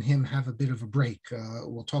Lieberman and him have a bit of a break.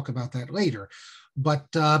 We'll talk about that later. But,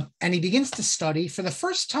 and he begins to study. For the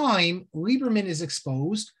first time, Lieberman is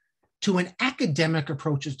exposed to an academic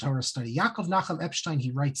approach to Torah study. Yaakov Nachum Epstein, he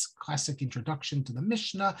writes classic introduction to the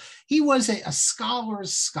Mishnah. He was a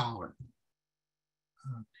scholar's scholar.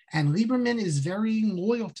 And Lieberman is very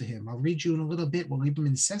loyal to him. I'll read you in a little bit what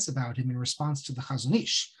Lieberman says about him in response to the Hazon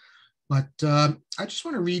Ish. But I just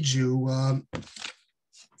want to read you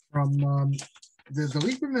from the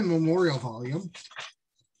Lieberman Memorial volume.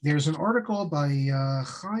 There's an article by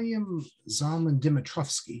Chaim Zalman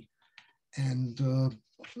Dimitrovsky, and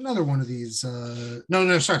another one of these, from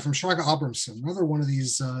Shraga Abramson, another one of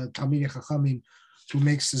these Talmidei Chachamim who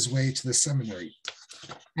makes his way to the seminary.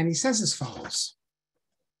 And he says as follows.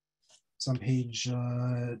 It's on page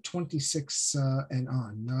 26 and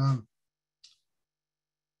on.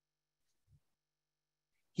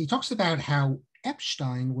 He talks about how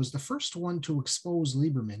Epstein was the first one to expose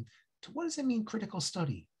Lieberman to what does it mean critical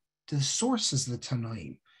study, to the sources of the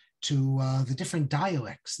Tanaim, to the different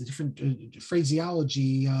dialects, the different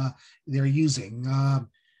phraseology they're using.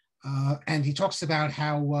 And he talks about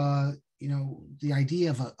how, the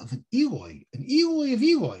idea of an Eloi of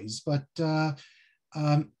Elois, but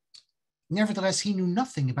nevertheless, he knew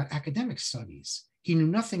nothing about academic studies. He knew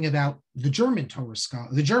nothing about the German Torah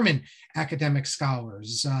the German academic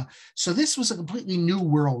scholars. So this was a completely new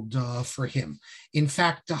world for him. In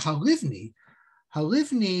fact, Halivni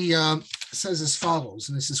says as follows,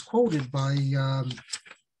 and this is quoted by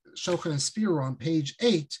Shochan and Spiro on page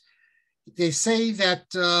 8. They say that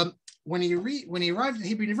when he arrived at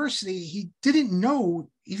Hebrew University, he didn't know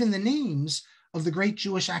even the names of the great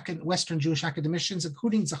Western Jewish academicians,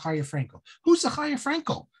 including Zachariah Frankel. Who's Zachariah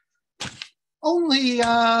Frankel? Only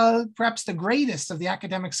perhaps the greatest of the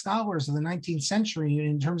academic scholars of the 19th century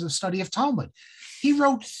in terms of study of Talmud. He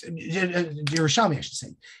wrote, yeshivot, I should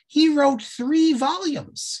say, he wrote 3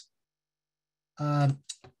 volumes,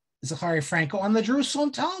 Zachariah Frankel, on the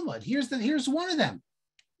Jerusalem Talmud. Here's one of them.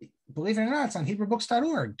 Believe it or not, it's on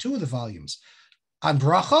HebrewBooks.org, 2 of the volumes, on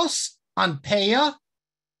Brachos, on Peah,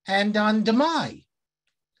 and on Demai.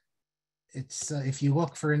 It's if you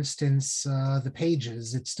look, for instance, the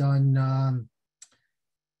pages, it's done.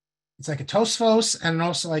 It's like a Tosfos and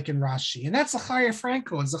also like in Rashi, and that's Zachariah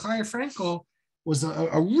Frankel. And Zachariah Frankel was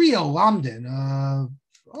a real Lamdan,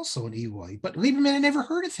 also an Eloi, but Lieberman had never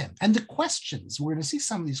heard of him. And the questions, we're going to see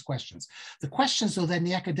some of these questions. The questions, though, that in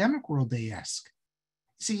the academic world they ask.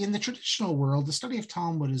 See, in the traditional world, the study of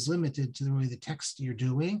Talmud is limited to the way the text you're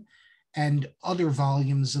doing and other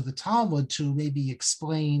volumes of the Talmud to maybe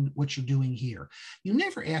explain what you're doing here. You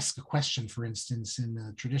never ask a question, for instance, in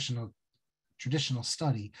a traditional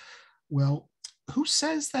study. Well, who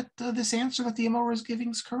says that this answer that the Amora is giving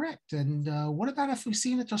is correct? And what about if we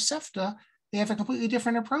see in the Tosefta, they have a completely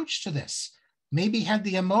different approach to this? Maybe had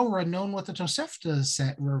the Amora known what the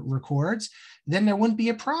Tosefta records, then there wouldn't be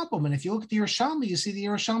a problem. And if you look at the Yerushalmi, you see the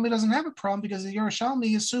Yerushalmi doesn't have a problem because the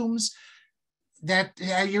Yerushalmi assumes that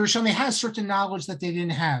Yerushalmi has certain knowledge that they didn't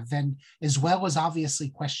have, and as well as obviously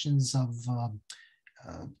questions of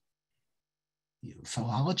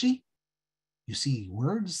philology. You see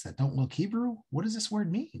words that don't look Hebrew. What does this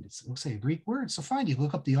word mean? It looks like a Greek word. So fine, you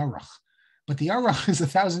look up the Aruch. But the Aruch is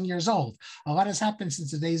 1,000 years old. A lot has happened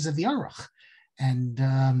since the days of the Aruch. And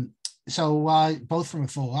so both from a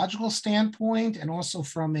philological standpoint and also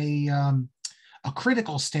from a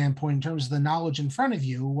critical standpoint in terms of the knowledge in front of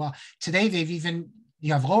you. Today,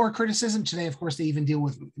 you have lower criticism. Today, of course, they even deal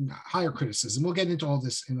with higher criticism. We'll get into all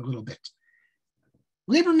this in a little bit.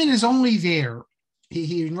 Lieberman is only there.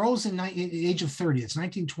 He enrolls at the age of 30. It's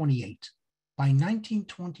 1928. By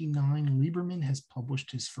 1929, Lieberman has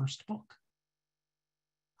published his first book.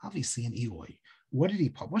 Obviously an Eloi. What did he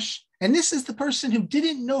publish? And this is the person who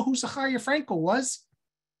didn't know who Zachariah Frankel was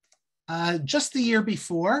just the year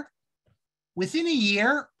before. Within a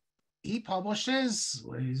year, he publishes,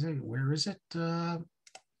 where is it? I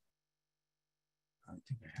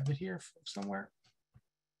think I have it here somewhere.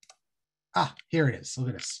 Here it is. Look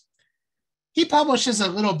at this. He publishes a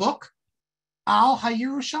little book,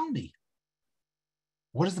 ha-Yerushalmi.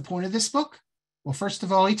 What is the point of this book? Well, first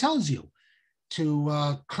of all, he tells you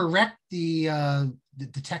to correct the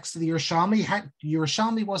text of the Yerushalmi.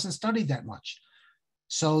 Yerushalmi wasn't studied that much.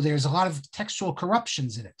 So there's a lot of textual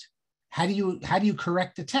corruptions in it. How do you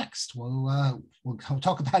correct the text? Well, we'll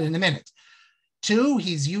talk about it in a minute. Two,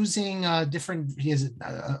 he's using he has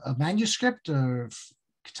a manuscript of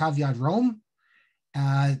Ketav Yad Rome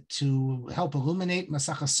to help illuminate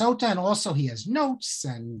Masachas Sota, and also he has notes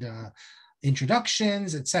and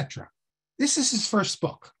introductions, etc. This is his first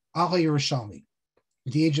book, ha-Yerushalmi,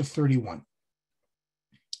 at the age of 31.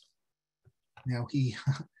 Now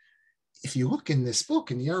if you look in this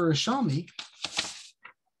book, in the Yerushalmi,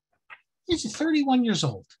 he's 31 years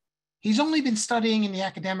old. He's only been studying in the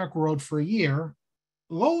academic world for a year.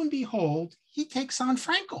 Lo and behold, he takes on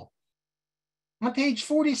Frankel. On page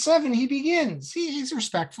 47, he begins. He's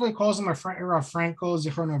respectful. He calls him a Frankel,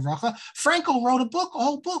 Zichrono Vracha. Frankel wrote a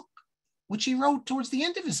whole book, which he wrote towards the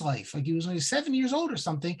end of his life. Like he was only 7 years old or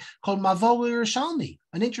something, called Mavo Yerushalmi,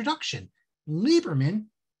 an introduction. Lieberman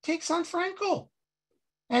takes on Frankel.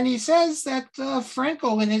 And he says that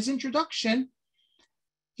Frankel, in his introduction,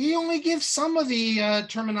 he only gives some of the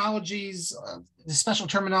terminologies, the special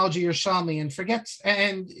terminology Yerushalmi, and forgets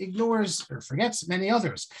many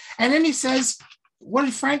others. And then he says, what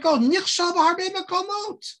did Frankel? Nichshal b'harbe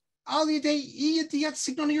mekomot. That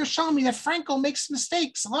Frankel makes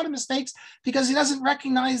mistakes, a lot of mistakes, because he doesn't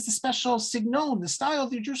recognize the special signon, the style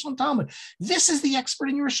of the Jerusalem Talmud. This is the expert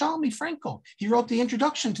in Yerushalmi, Frankel. He wrote the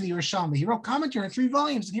introduction to the Yerushalmi. He wrote commentary in 3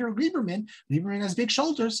 volumes. And here Lieberman has big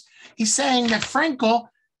shoulders. He's saying that Frankel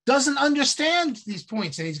doesn't understand these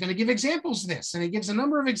points, and he's going to give examples of this, and he gives a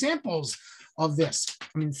number of examples of this.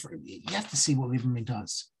 I mean, you have to see what Lieberman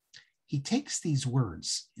does. He takes these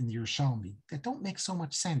words in the Yerushalmi that don't make so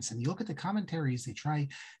much sense, and you look at the commentaries, they try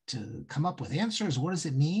to come up with answers. What does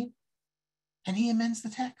it mean? And he amends the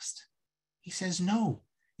text. He says, no,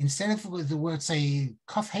 instead of the word, say,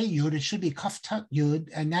 kaf hey yud, it should be kaf tut yud,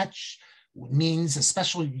 and that means a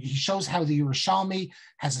special, he shows how the Yerushalmi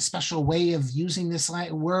has a special way of using this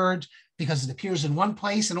word because it appears in one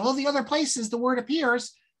place, and all the other places the word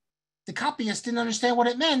appears, the copyists didn't understand what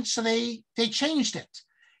it meant, so they changed it.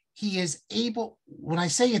 He is able, when I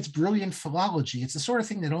say it's brilliant philology, it's the sort of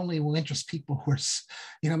thing that only will interest people who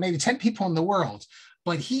are, maybe 10 people in the world,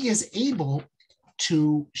 but he is able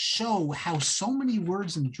to show how so many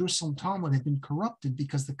words in the Jerusalem Talmud have been corrupted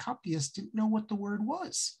because the copyists didn't know what the word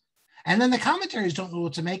was. And then the commentaries don't know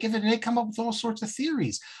what to make of it, and they come up with all sorts of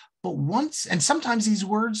theories. But and sometimes these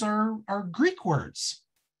words are Greek words,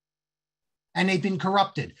 and they've been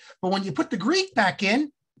corrupted. But when you put the Greek back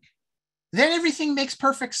in, then everything makes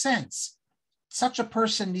perfect sense. Such a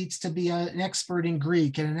person needs to be an expert in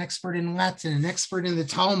Greek and an expert in Latin, an expert in the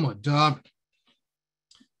Talmud.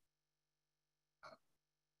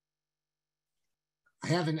 I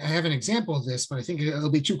have an example of this, but I think it'll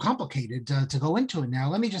be too complicated to go into it now.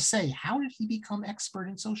 Let me just say, how did he become expert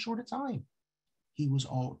in so short a time? He was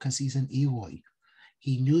all, because he's an Eloi.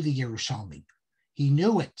 He knew the Yerushalmi. He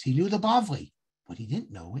knew it. He knew the Bavli, but he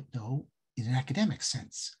didn't know it, though, in an academic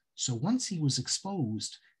sense. So once he was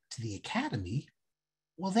exposed to the academy,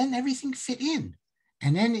 well, then everything fit in.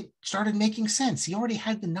 And then it started making sense. He already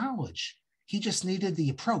had the knowledge. He just needed the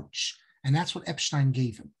approach. And that's what Epstein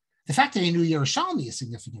gave him. The fact that he knew Yerushalmi is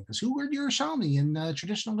significant, because who learned Yerushalmi in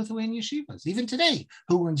traditional Lithuanian yeshivas? Even today,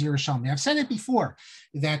 who learns Yerushalmi? I've said it before,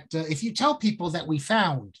 that if you tell people that we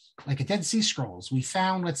found, like at Dead Sea Scrolls, we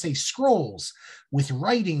found, let's say, scrolls with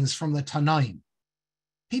writings from the Tanaim,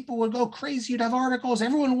 people would go crazy. You'd have articles.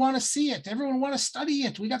 Everyone would want to see it. Everyone would want to study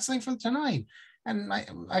it. We got something from the Tanaim. And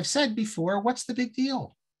I've said before, what's the big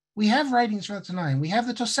deal? We have writings from the Tanaim. We have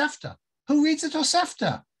the Tosefta. Who reads the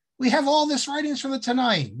Tosefta? We have all this writings from the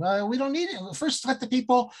Tanaim. We don't need it. First, let the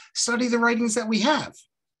people study the writings that we have.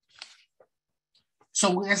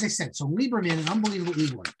 So, as I said, Lieberman, an unbelievable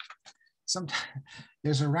Igor. Sometimes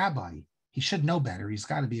there's a rabbi. He should know better. He's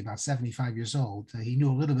got to be about 75 years old. He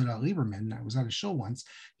knew a little bit about Lieberman. I was at a show once.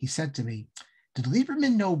 He said to me, did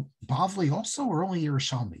Lieberman know Bavli also, or only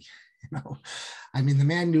Yerushalmi? I mean, the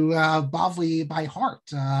man knew Bavli by heart,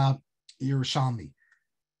 Yerushalmi.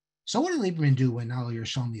 So what did Lieberman do when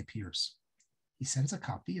ha-Yerushalmi appears? He sends a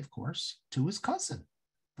copy, of course, to his cousin,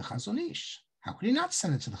 the Hazon Ish. How could he not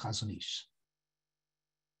send it to the Hazon Ish?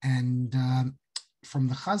 And from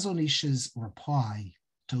the Hazon Ish's reply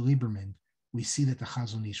to Lieberman, we see that the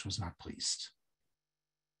Hazon Ish was not pleased.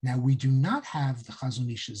 Now, we do not have the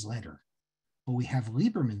Hazon Ish's letter, but we have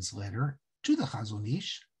Lieberman's letter to the Hazon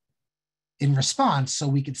Ish in response, so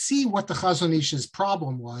we could see what the Hazon Ish's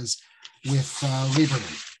problem was with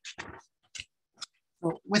Lieberman.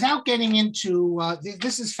 So without getting into,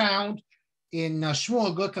 this is found in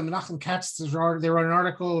Shmuel Gluck and Menachem Katz. They wrote an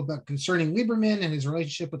article about concerning Lieberman and his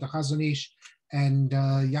relationship with the Hazon Ish and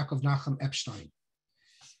Yaakov Nachum Epstein.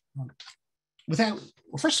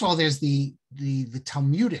 First of all, there's the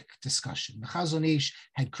Talmudic discussion. The Hazon Ish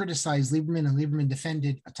had criticized Lieberman, and Lieberman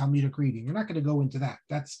defended a Talmudic reading. We're not going to go into that.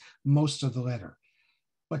 That's most of the letter.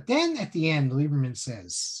 But then at the end, Lieberman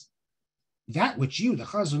says, that which you, the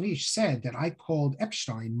Hazon Ish, said that I called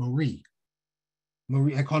Epstein Mori.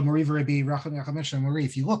 I called Mori V'Rabbi Racham Echad Mori.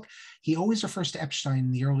 If you look, he always refers to Epstein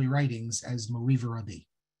in the early writings as Mori V'Rabbi,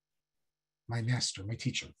 my master, my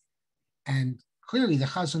teacher. And clearly the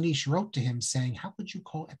Hazon Ish wrote to him saying, how could you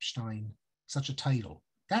call Epstein such a title?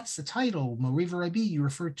 That's the title, Mori V'Rabbi, you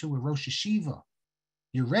refer to a Rosh Yeshiva,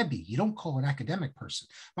 your Rebbe. You don't call an academic person.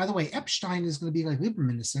 By the way, Epstein is going to be like Lieberman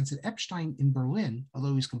in the sense that Epstein in Berlin,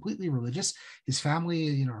 although he's completely religious, his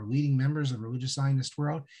family, are leading members of the religious Zionist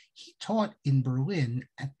world. He taught in Berlin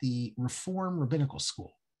at the Reform Rabbinical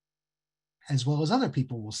School, as well as other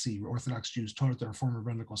people will see Orthodox Jews taught at the Reform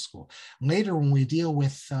Rabbinical School. Later, when we deal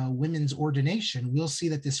with women's ordination, we'll see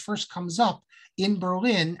that this first comes up in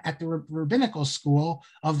Berlin at the Rabbinical School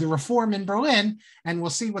of the Reform in Berlin, and we'll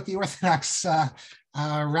see what the Orthodox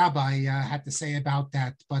rabbi had to say about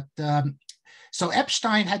that. But so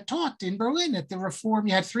Epstein had taught in Berlin at the Reform.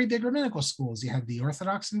 You had three big rabbinical schools. You had the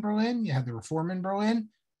Orthodox in Berlin, you had the Reform in Berlin.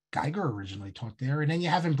 Geiger originally taught there, and then you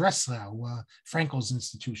have in Breslau, Frankel's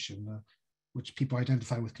institution, which people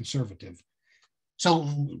identify with conservative. So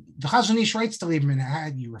the Hazon Ish writes to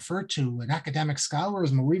Lieberman, you refer to an academic scholar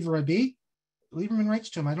as Mori V'Rabbi. Lieberman writes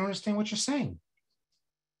to him, I don't understand what you're saying.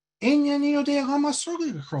 Rabbi,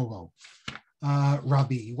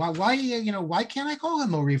 why can't I call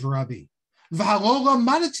him Mori V'Rabbi?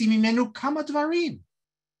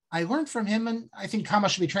 I learned from him, and I think Kama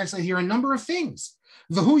should be translated here, a number of things.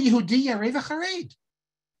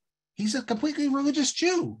 He's a completely religious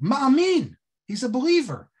Jew. Ma'amin. He's a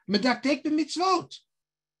believer. Medakdek b'mitzvot.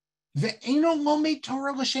 Ve'eno lomed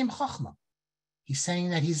Torah l'shem chachma. He's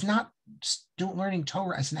saying that he's not learning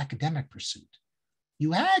Torah as an academic pursuit.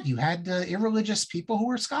 You had irreligious people who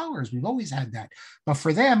were scholars. We've always had that. But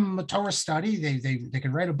for them, a Torah study, they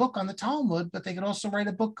could write a book on the Talmud, but they could also write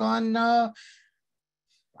a book on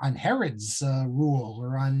Herod's rule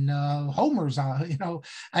or on Homer's.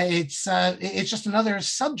 It's just another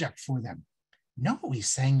subject for them. No, he's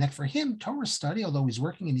saying that for him, Torah study, although he's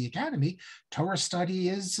working in the academy, Torah study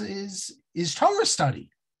is Torah study.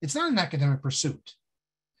 It's not an academic pursuit.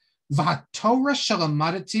 V'hatorah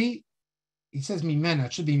shelamadati, he says mimena,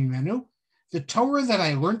 it should be mimenu. The Torah that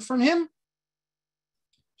I learned from him,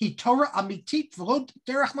 he Torah amitit v'lo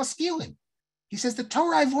derech maskilin. He says the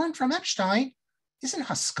Torah I've learned from Epstein isn't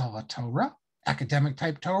Haskalah Torah, academic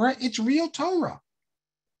type Torah. It's real Torah.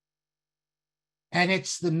 And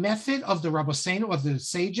it's the method of the Rabboseinu, of the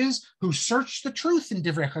sages who search the truth in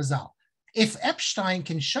Divrei Chazal. If Epstein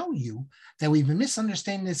can show you that we've been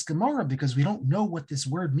misunderstanding this Gemara because we don't know what this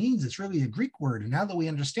word means, it's really a Greek word. And now that we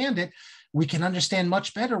understand it, we can understand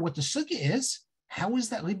much better what the sugya is. How is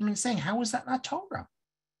that, Lieberman saying, how is that not Torah?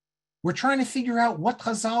 We're trying to figure out what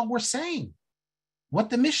Chazal were saying, what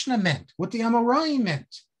the Mishnah meant, what the Amorai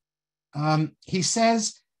meant. He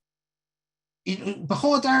says, with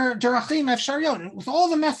all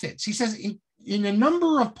the methods, he says, in a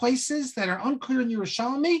number of places that are unclear in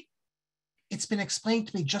Yerushalmi, it's been explained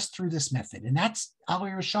to me just through this method. And that's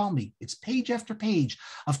ha-Yerushalmi. It's page after page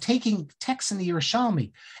of taking text in the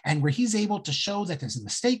Yerushalmi, and where he's able to show that there's a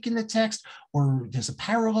mistake in the text, or there's a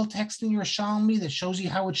parallel text in Yerushalmi that shows you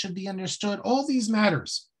how it should be understood. All these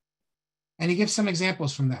matters. And he gives some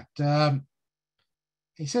examples from that.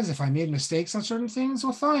 He says, if I made mistakes on certain things,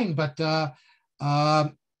 well, fine. But but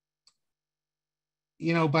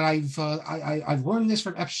I've learned this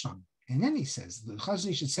from Epstein. And then he says, the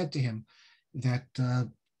Hazon Ish had said to him that,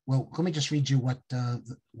 well, let me just read you what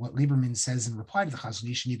Lieberman says in reply to the Hazon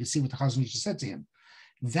Ish, and you can see what the Hazon Ish said to him.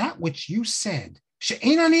 That which you said,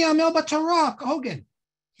 Hogan.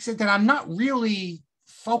 He said that I'm not really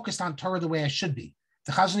focused on Torah the way I should be.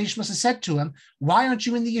 The Hazon Ish must have said to him, why aren't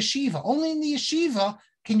you in the yeshiva? Only in the yeshiva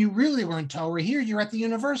can you really learn Torah. Here you're at the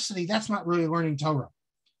university. That's not really learning Torah.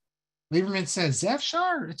 Lieberman says,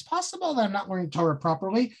 Zefshar, it's possible that I'm not learning Torah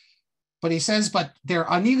properly. But he says, but there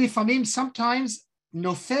are ani lifamim, sometimes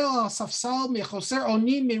nofel al safsal mechoser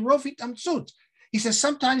oni mirofit amtsut. He says,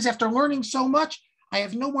 sometimes after learning so much, I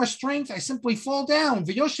have no more strength. I simply fall down.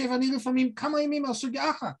 V'yoshev ani lifamim kama yamim al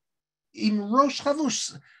sugyacha im rosh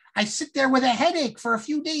chavush. I sit there with a headache for a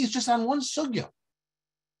few days just on one sugya.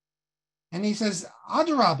 And he says,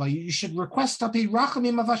 Adarabba, you should request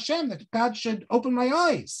rachamim of Hashem, that God should open my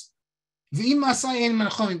eyes.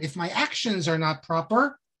 If my actions are not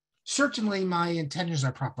proper, certainly my intentions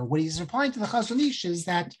are proper. What he's replying to the Hazon Ish is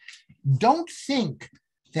that don't think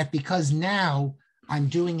that because now I'm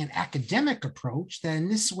doing an academic approach, then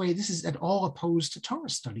this way, this is at all opposed to Torah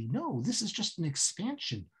study. No, this is just an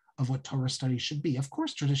expansion of what Torah study should be. Of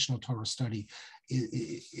course, traditional Torah study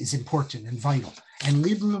is important and vital. And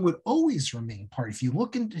Lieberman would always remain part. If you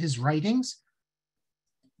look into his writings,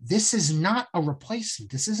 this is not a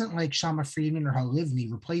replacement. This isn't like Shama Friedman or ha-Livni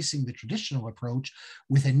replacing the traditional approach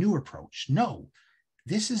with a new approach. No,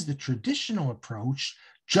 this is the traditional approach,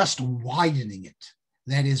 just widening it.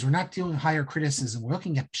 That is, we're not dealing with higher criticism. We're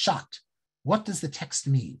looking at pshat. What does the text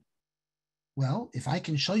mean? Well, if I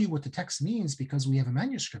can show you what the text means because we have a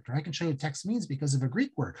manuscript, or I can show you what the text means because of a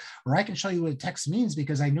Greek word, or I can show you what the text means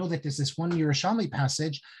because I know that there's this one yeshivot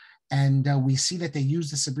passage and we see that they use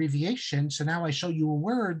this abbreviation. So now I show you a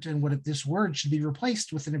word, and what if this word should be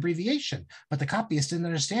replaced with an abbreviation, but the copyist didn't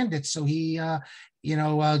understand it. So he,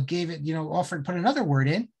 gave it, offered, put another word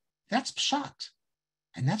in. That's pshat.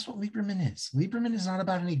 And that's what Lieberman is. Lieberman is not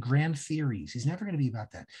about any grand theories. He's never going to be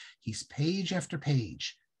about that. He's page after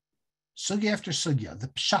page, sugya after sugya, the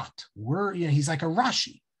pshat. He's like a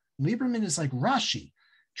Rashi. Lieberman is like Rashi,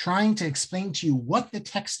 trying to explain to you what the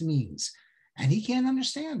text means. And he can't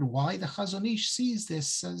understand why the Hazon Ish sees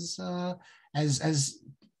this as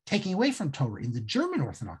taking away from Torah. In the German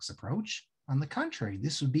Orthodox approach, on the contrary,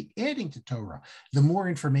 this would be adding to Torah. The more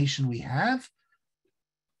information we have,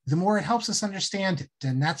 the more it helps us understand it.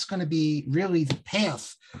 And that's going to be really the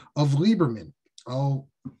path of Lieberman.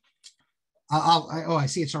 I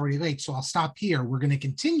see it's already late, so I'll stop here. We're going to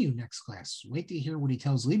continue next class. Wait to hear what he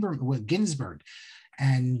tells Ginsburg,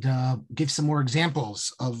 and give some more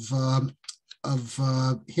examples of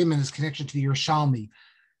him and his connection to the Yerushalmi.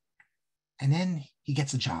 And then he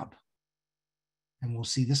gets a job. And we'll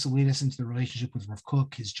see this will lead us into the relationship with Rav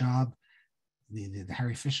Kook, his job, the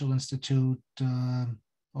Harry Fischel Institute.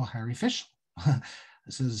 Harry Fischel.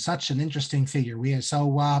 This is such an interesting figure.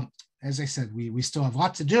 As I said, we still have a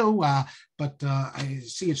lot to do, but I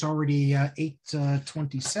see it's already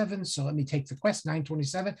 8:27. So let me take the question,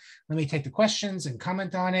 9:27. Let me take the questions and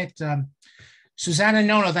comment on it. Susanna,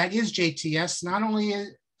 no, that is JTS. Not only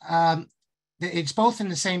it's both in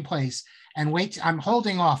the same place. And wait, I'm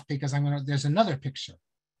holding off because there's another picture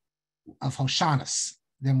of Hoshanas,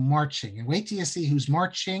 them marching. And wait till you see who's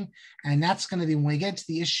marching. And that's going to be, when we get to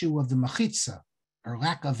the issue of the machitza, or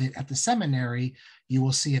lack of it at the seminary, you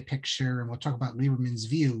will see a picture, and we'll talk about Lieberman's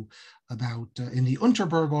view about in the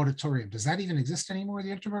Unterberg Auditorium. Does that even exist anymore,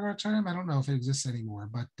 the Unterberg Auditorium? I don't know if it exists anymore,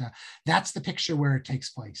 but that's the picture where it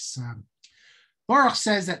takes place. Baruch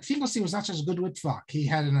says that Finkelstein was not just good with Tvach. He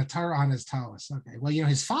had an Atara on his talus. Okay, well,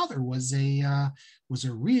 his father was a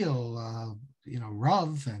real,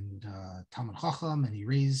 Rav and Talmud Chacham, and he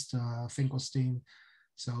raised Finkelstein.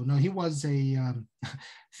 So no, he was a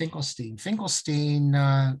Finkelstein. Finkelstein,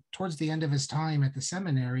 towards the end of his time at the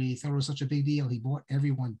seminary, he thought it was such a big deal. He bought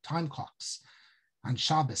everyone time clocks on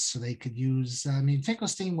Shabbos so they could use.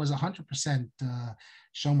 Finkelstein was 100%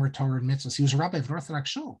 Shomer Torah and mitzvahs. He was a rabbi of an Orthodox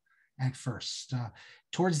shul at first.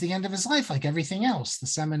 Towards the end of his life, like everything else, the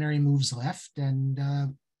seminary moves left, and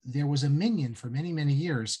there was a minyan for many, many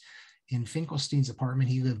years in Finkelstein's apartment.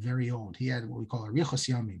 He lived very old. He had what we call a richos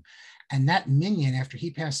yamim. And that minyan, after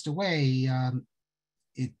he passed away,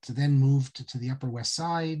 it then moved to the Upper West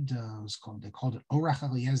Side. They called it Orach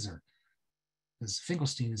Eliezer, because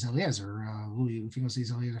Finkelstein is Eliezer. Finkelstein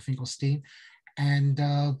is Eliezer Finkelstein. And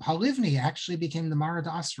ha-Livni actually became the Marad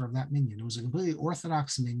Asra of that minyan. It was a completely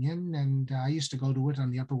Orthodox minyan, and I used to go to it on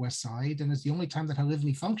the Upper West Side, and it's the only time that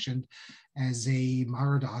ha-Livni functioned as a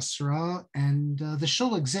Marad Asra. And the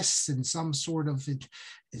shul exists in some sort of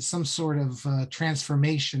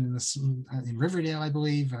transformation in Riverdale, I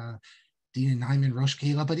believe. Dina Nyman, Rosh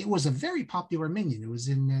Kehila, but it was a very popular minyan. It was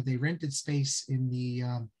in they rented space in the.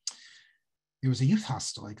 There was a youth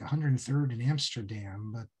hostel, like 103rd in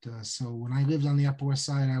Amsterdam. But so when I lived on the Upper West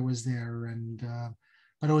Side, I was there. And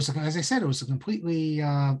but it was, as I said, it was a completely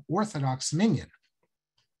Orthodox minyan.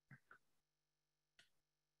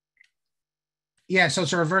 Yeah, so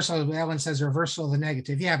it's a reversal. Ellen says a reversal of the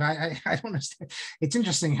negative. Yeah, but I don't understand. It's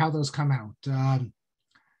interesting how those come out.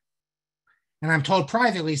 And I'm told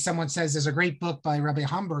privately, someone says there's a great book by Rabbi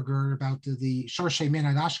Hamburger about the Shorshei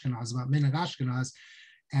Minhag Ashkenaz, about Minhag Ashkenaz.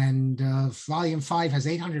 And volume 5 has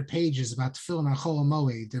 800 pages about Tefillin and Chol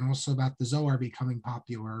Moed, and also about the Zohar becoming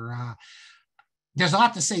popular. There's a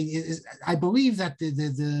lot to say. I believe that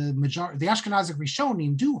the majority, the Ashkenazic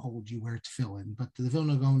Rishonim do hold you wear Tefillin, but the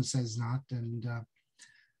Vilna Gaon says not. And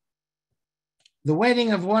the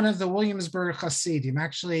wedding of one of the Williamsburg Hasidim.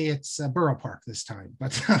 Actually, it's Borough Park this time,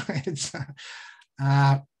 but it's.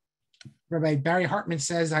 Rabbi Barry Hartman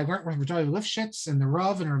says, I went with Rabbi Lifshitz and the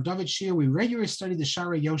Rav and Rav David Shir. We regularly studied the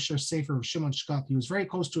Shara Yosher Sefer of Shimon Shkop. He was very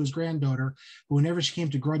close to his granddaughter, who whenever she came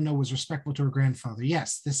to Grodno was respectful to her grandfather.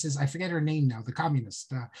 Yes, this is, I forget her name now, the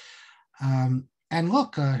communist. And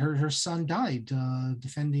look, her son died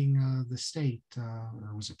defending the state,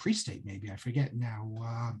 or was it pre-state maybe, I forget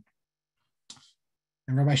now.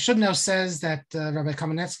 And Rabbi Shubno says that Rabbi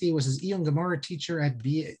Kamenetsky was his Iyun Gemara teacher at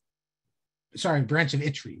branch of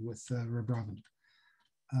Itri with Reb Ravin.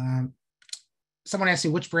 Someone asked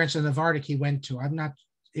me which branch of Navardic he went to. I'm not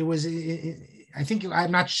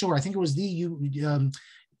sure. I think it was the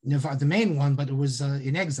main one, but it was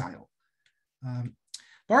in exile.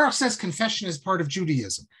 Baruch says confession is part of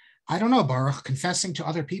Judaism. I don't know, Baruch, confessing to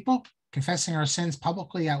other people, confessing our sins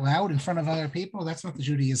publicly out loud in front of other people, that's not the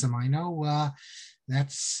Judaism I know.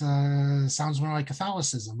 That sounds more like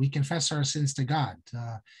Catholicism. We confess our sins to God.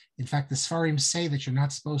 In fact, the Sfarim say that you're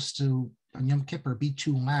not supposed to, on Yom Kippur, be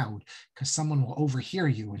too loud because someone will overhear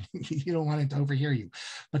you and you don't want it to overhear you.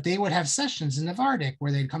 But they would have sessions in Navardic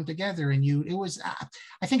where they'd come together and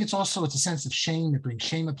I think it's a sense of shame. It brings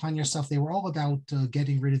shame upon yourself. They were all about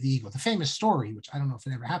getting rid of the ego. The famous story, which I don't know if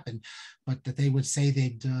it ever happened, but that they would say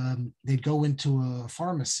they'd go into a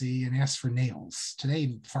pharmacy and ask for nails.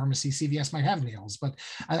 Today, pharmacy, CVS might have nails, but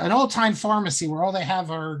an old-time pharmacy where all they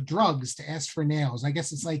have are drugs to ask for nails. I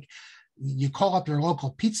guess it's like you call up your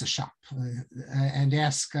local pizza shop and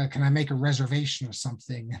ask, can I make a reservation or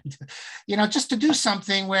something? Just to do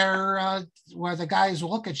something where the guys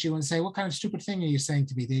will look at you and say, what kind of stupid thing are you saying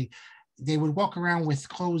to me? They would walk around with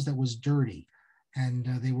clothes that was dirty. And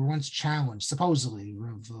they were once challenged, supposedly,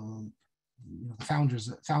 the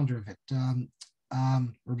founder of it,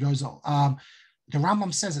 Rabbi Saul. The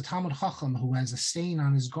Rambam says a Talmud Chacham who has a stain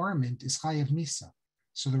on his garment is chayav misa.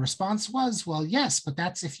 So the response was, well, yes, but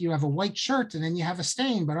that's if you have a white shirt and then you have a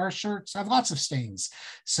stain, but our shirts have lots of stains.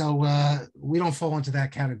 So we don't fall into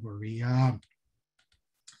that category.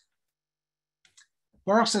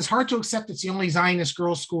 Baruch says, hard to accept it's the only Zionist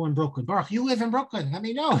girls' school in Brooklyn. Baruch, you live in Brooklyn. Let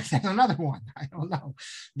me know if there's another one. I don't know.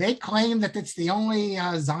 They claim that it's the only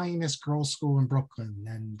Zionist girls' school in Brooklyn,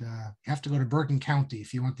 and you have to go to Bergen County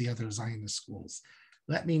if you want the other Zionist schools.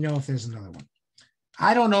 Let me know if there's another one.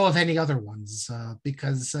 I don't know of any other ones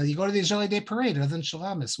because you go to the Israeli Day Parade, other than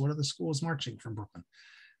Shalamis, what are the schools marching from Brooklyn?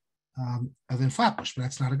 Other than Flatbush, but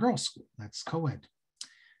that's not a girls' school. That's co-ed.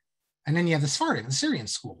 And then you have the Sephardim, the Syrian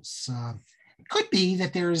schools. It could be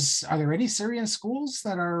that are there any Syrian schools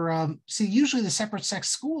that are, usually the separate sex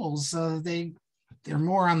schools, they're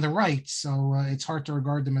more on the right, so it's hard to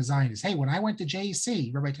regard them as Zionists. Hey, when I went to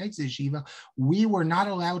JEC, Rabbi Teitz Yeshiva, we were not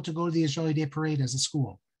allowed to go to the Israeli Day Parade as a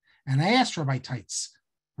school. And I asked Rabbi Teitz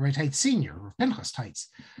Senior, or Pinchas Teitz,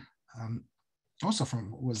 also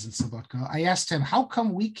was in Slobodka, I asked him, how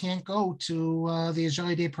come we can't go to the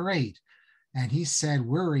Israeli Day Parade? And he said,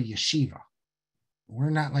 we're a yeshiva.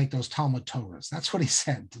 We're not like those Talmud Torahs. That's what he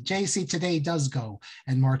said. JC today does go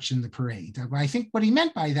and march in the parade. But I think what he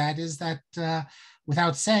meant by that is that,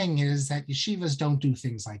 without saying it, is that yeshivas don't do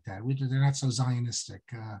things like that. They're not so Zionistic.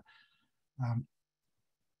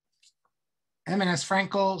 M.N.S.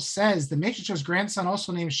 Frankel says, the Matrix's grandson,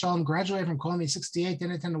 also named Shalom, graduated from Koloni 68,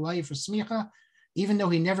 then attended Hawaii for Smicha, even though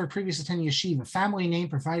he never previously attended yeshiva. Family name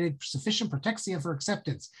provided sufficient protection for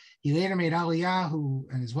acceptance. He later made Aliyah,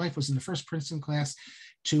 and his wife was in the first Princeton class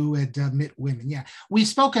to admit women. Yeah, we've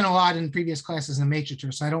spoken a lot in previous classes in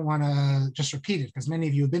Matrix, so I don't want to just repeat it because many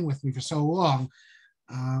of you have been with me for so long.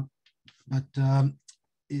 But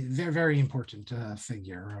very, very important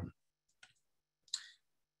figure.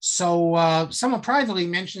 So someone privately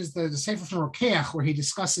mentions the Sefer from Rokeach, where he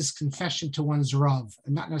discusses confession to one's Rav,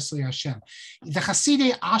 and not necessarily Hashem. The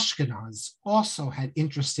Hasidei Ashkenaz also had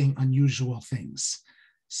interesting, unusual things.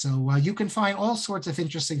 So you can find all sorts of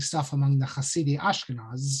interesting stuff among the Hasidei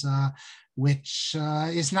Ashkenaz, which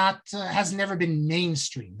has never been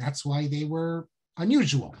mainstream. That's why they were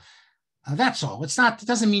unusual. That's all. It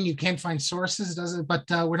doesn't mean you can't find sources, does it? But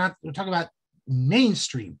we're talking about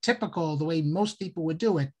mainstream, typical, the way most people would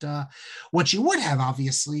do it. What you would have,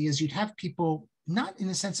 obviously, is you'd have people, not in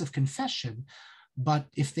the sense of confession, but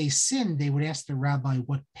if they sinned, they would ask the rabbi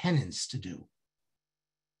what penance to do.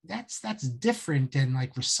 That's different than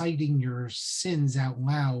like reciting your sins out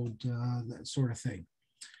loud, that sort of thing.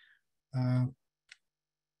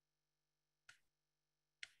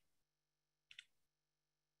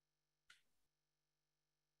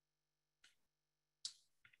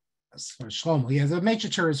 Shlomo, yeah, the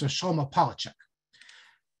major is Shlomo Polachek.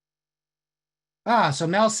 So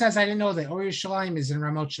Mel says, I didn't know that ha-Yerushalmi is in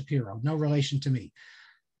Marc Shapiro. No relation to me.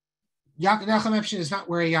 Yaakov Epstein is not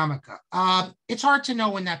wearing yarmulke. It's hard to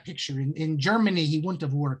know in that picture. In Germany, he wouldn't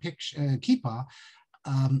have wore a kippah,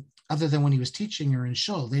 other than when he was teaching her in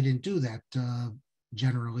shul. They didn't do that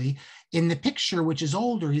generally. In the picture, which is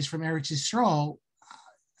older, he's from Eretz Yisrael.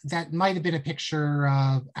 That might have been a picture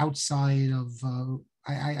outside of.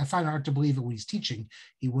 I find it hard to believe that when he's teaching,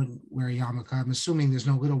 he wouldn't wear a yarmulke. I'm assuming there's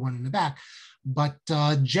no little one in the back. But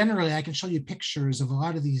generally, I can show you pictures of a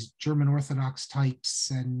lot of these German Orthodox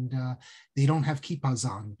types, and they don't have kippahs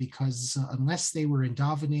on because unless they were in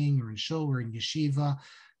davening or in shul or in yeshiva,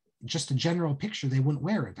 just a general picture, they wouldn't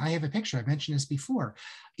wear it. I have a picture, I mentioned this before,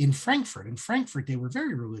 in Frankfurt. In Frankfurt, they were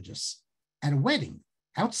very religious at a wedding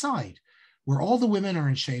outside where all the women are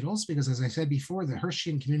in shadels because, as I said before, the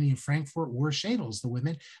Hirschian community in Frankfurt wore shadels, the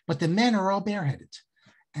women, but the men are all bareheaded.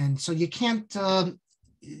 And so you can't...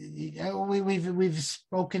 we've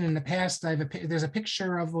spoken in the past. There's a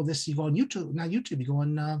picture of this. You go on YouTube, not YouTube. You go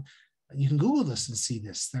on. You can Google this and see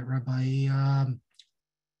this. That Rabbi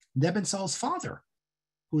Nebenzahl's father,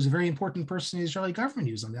 who was a very important person in the Israeli government,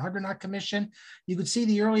 he was on the Agranat Commission. You could see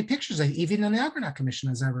the early pictures, even in the Agranat Commission,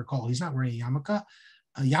 as I recall. He's not wearing a yarmulke.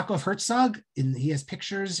 Yaakov Herzog, he has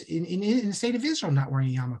pictures in the state of Israel not wearing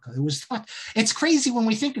a yarmulke. It was thought, it's crazy when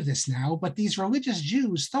we think of this now, but these religious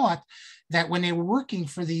Jews thought that when they were working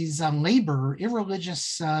for these labor,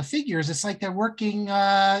 irreligious figures, it's like they're working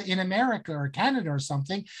in America or Canada or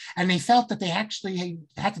something, and they felt that they actually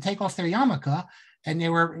had to take off their yarmulke and they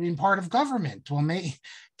were in part of government. Well,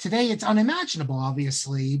 today it's unimaginable,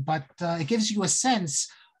 obviously, but it gives you a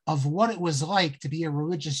sense of what it was like to be a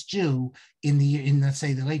religious Jew in let's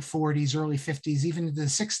say the late 40s, early 50s, even into the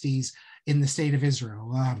 60s in the state of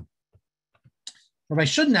Israel. Rabbi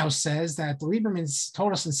Shudnow says that the Liebermans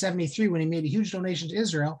told us in 73 when he made a huge donation to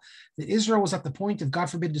Israel that Israel was at the point of, God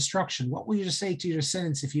forbid, destruction. What will you say to your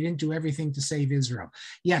descendants if you didn't do everything to save Israel?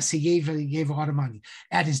 Yes, he gave a lot of money.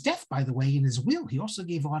 At his death, by the way, in his will, he also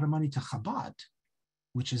gave a lot of money to Chabad,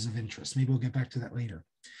 which is of interest. Maybe we'll get back to that later.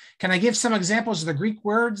 Can I give some examples of the Greek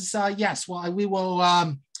words? Yes. Well, we will,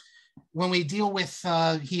 when we deal with,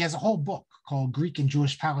 he has a whole book called Greek and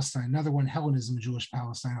Jewish Palestine, another one, Hellenism, Jewish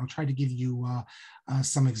Palestine. I'll try to give you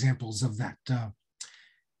some examples of that.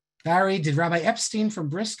 Barry, did Rabbi Epstein from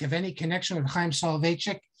Brisk have any connection with Chaim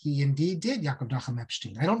Soloveitchik? He indeed did, Yaakov Nachum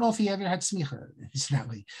Epstein. I don't know if he ever had smicha,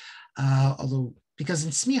 incidentally, although, because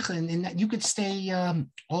in smicha, in that you could stay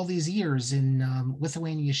all these years in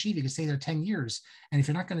Lithuanian yeshiva, you could stay there 10 years. And if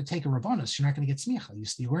you're not going to take a rabbanus, you're not going to get smicha.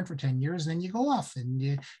 You learn for 10 years and then you go off and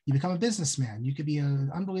you become a businessman. You could be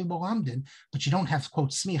an unbelievable lamdan, but you don't have,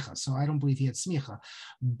 quote, smicha. So I don't believe he had smicha.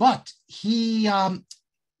 But he,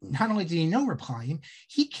 not only did he know Reb Chaim,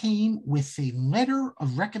 he came with a letter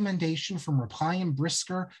of recommendation from Reb Chaim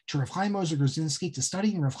Brisker to Reb Chaim Ozer Grzinski to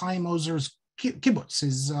study in Reb Chaim Ozer's kibbutz,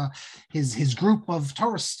 his group of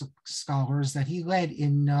Torah scholars that he led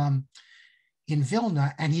in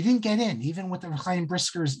Vilna, and he didn't get in, even with the Reb Chaim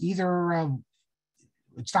Briskers. Either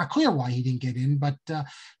it's not clear why he didn't get in, but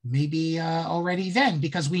maybe already then,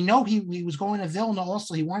 because we know he was going to Vilna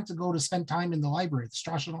also. He wanted to go to spend time in the library, the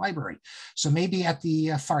Strashan library. So maybe at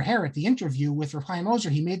the Farher, at the interview with Reb Chaim Ozer,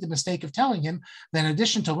 he made the mistake of telling him that in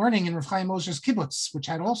addition to learning in Reb Chaim Ozer's kibbutz, which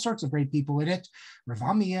had all sorts of great people in it, Rav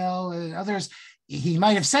Amiel and others, he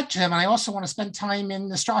might have said to him, and I also want to spend time in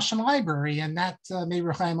the Strashan library. And that maybe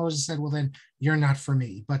Reb Chaim Ozer said, well, then you're not for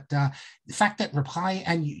me. But the fact that Reb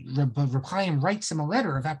Chaim writes him a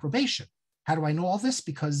letter of approbation. How do I know all this?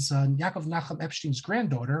 Because Yaakov Nachum Epstein's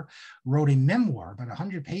granddaughter wrote a memoir, about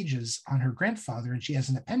 100 pages, on her grandfather, and she has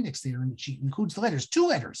an appendix there, and she includes the letters, 2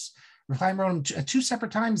 letters. Reb Chaim wrote him 2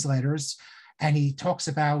 separate times letters, and he talks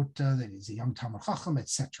about that he's a young Talmud Chacham,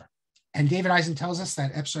 etc. And David Eisen tells us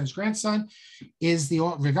that Epstein's grandson is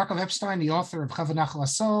Yaakov Epstein, the author of Chavanach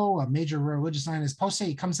Lasso, a major religious Zionist posting.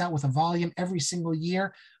 He comes out with a volume every single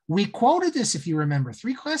year. We quoted this, if you remember,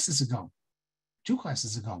 2 classes ago,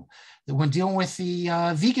 that when dealing with the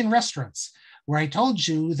vegan restaurants, where I told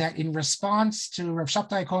you that in response to Rav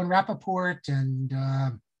Shabtai Cohen Rappaport and,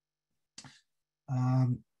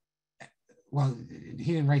 well,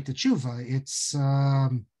 he didn't write the tshuva, it's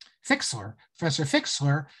Fixler, Professor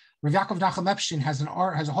Fixler, Rav Yaakov Nachum Epstein has a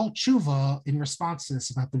whole tshuva in response to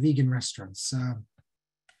this about the vegan restaurants.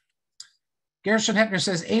 Gershon Hepner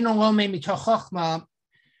says, "Eino lo me mitoch chochma."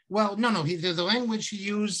 Well, no. The language he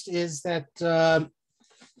used is that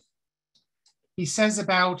he says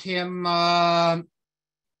about him. I'll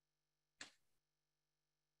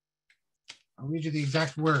read you the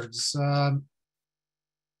exact words.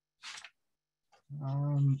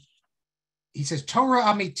 He says, Torah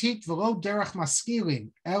amitit v'lo derech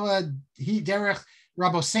maskilim, ela hi derech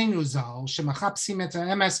Rabosenu zal, shemachapsim et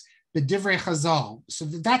ha'emes B'divrei Chazal. So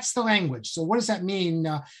that's the language. So what does that mean,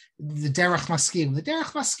 the derech maskilim? The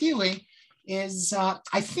derech maskilim is,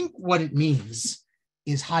 I think what it means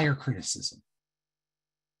is higher criticism.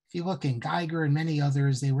 If you look in Geiger and many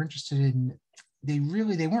others, they were interested in, they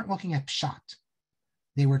weren't looking at pshat.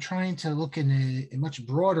 They were trying to look in a much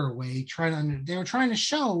broader way. They were trying to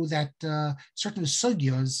show that certain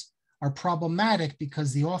sugyas are problematic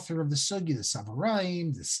because the author of the sugya, the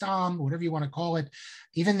Savoraim, the Stam, whatever you want to call it,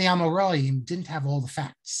 even the Amoraim didn't have all the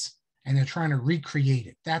facts, and they're trying to recreate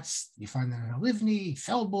it. You find that in Olivni,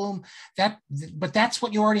 Feldblum, but that's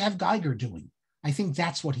what you already have Geiger doing. I think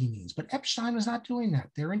that's what he means. But Epstein was not doing that.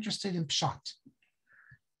 They're interested in pshat.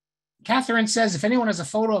 Catherine says, if anyone has a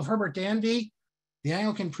photo of Herbert Danby, the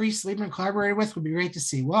Anglican priest Lieberman collaborated with, would be great to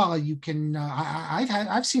see. Well, you can,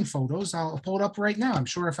 I've seen photos. I'll pull it up right now. I'm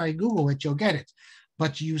sure if I Google it, you'll get it.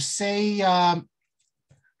 But you say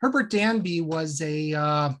Herbert Danby was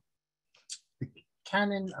a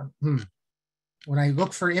canon. When I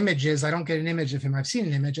look for images, I don't get an image of him. I've seen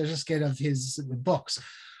an image. I just get of his books.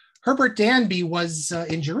 Herbert Danby was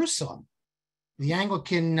in Jerusalem, the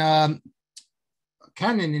Anglican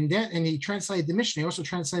canon, and he translated the Mishnah. He also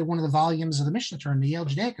translated one of the volumes of the Mishnah Torah, the Yale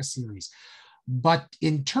Judaica series. But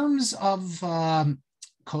in terms of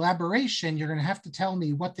collaboration, you're going to have to tell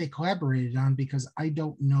me what they collaborated on, because I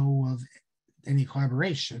don't know of any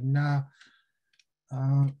collaboration.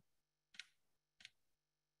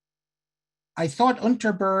 I thought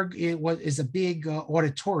Unterberg is a big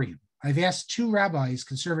auditorium. I've asked two rabbis,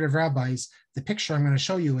 conservative rabbis, the picture I'm going to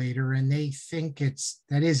show you later, and they think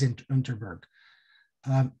that is Unterberg.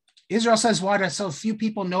 Israel says, why do so few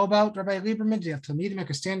people know about Rabbi Lieberman? Do you have to meet him, make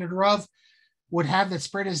a standard Rav would have that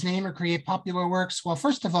spread his name or create popular works? Well,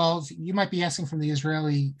 first of all, you might be asking from the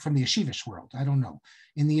yeshivish world. I don't know.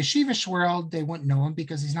 In the yeshivish world, they wouldn't know him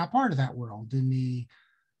because he's not part of that world. In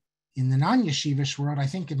the non-yeshivish world, I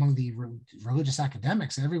think among the religious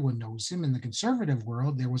academics, everyone knows him. In the conservative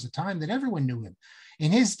world, there was a time that everyone knew him.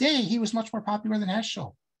 In his day, he was much more popular than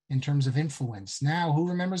Heschel in terms of influence. Now, who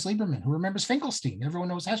remembers Lieberman? Who remembers Finkelstein? Everyone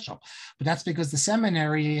knows Heschel. But that's because the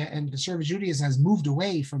seminary and conservative Judaism has moved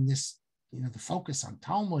away from this, the focus on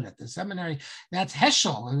Talmud at the seminary. That's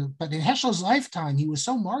Heschel. But in Heschel's lifetime, he was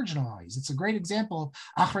so marginalized. It's a great example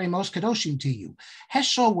of Achrei Mos Kadoshim to you.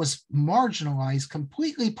 Heschel was marginalized,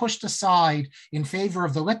 completely pushed aside in favor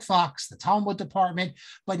of the Litvaks, the Talmud department.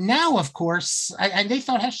 But now, of course, and they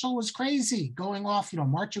thought Heschel was crazy, going off,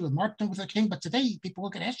 marching with Martin Luther King. But today, people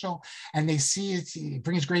look at Heschel and they see it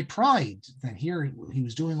brings great pride that here he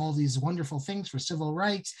was doing all these wonderful things for civil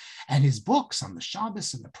rights, and his books on the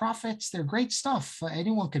Shabbos and the prophets, they're great stuff.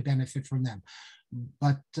 Anyone could benefit from them.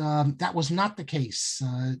 But that was not the case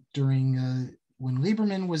during when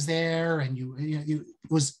Lieberman was there, and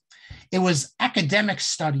it was academic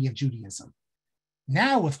study of Judaism.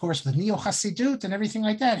 Now, of course, with Neo-Hasidut and everything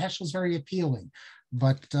like that, Heschel's very appealing.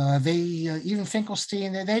 But even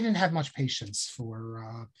Finkelstein, they didn't have much patience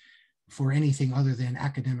for anything other than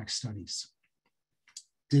academic studies.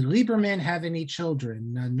 Did Lieberman have any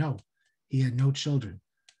children? No, he had no children.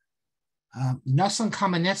 Nosson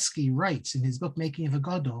Kamenetsky writes in his book, Making of a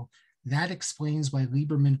Gadol, that explains why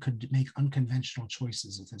Lieberman could make unconventional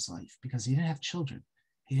choices with his life, because he didn't have children.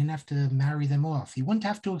 He didn't have to marry them off. He wouldn't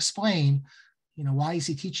have to explain, why is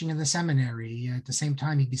he teaching in the seminary? At the same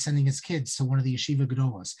time, he'd be sending his kids to one of the yeshiva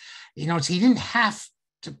gedolas. He didn't have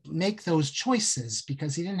to make those choices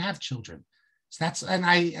because he didn't have children. So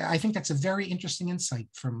I think that's a very interesting insight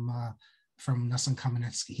from Nosson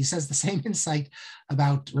Kamenetsky. He says the same insight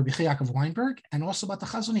about Rabbi Yaakov Weinberg and also about the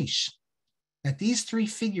Hazon Ish, that these three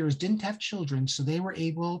figures didn't have children, so they were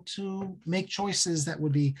able to make choices that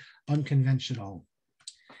would be unconventional.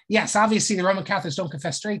 Yes, obviously the Roman Catholics don't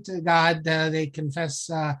confess straight to God. They confess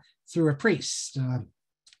through a priest.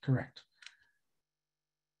 Correct.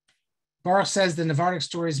 Baruch says the Navardic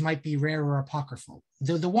stories might be rare or apocryphal.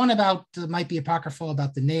 The one about might be apocryphal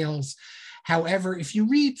about the nails. However, if you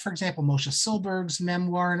read, for example, Moshe Silberg's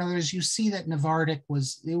memoir and others, you see that Navardic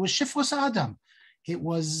was Shifros Adam. It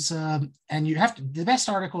was, and the best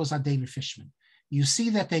article is on David Fishman. You see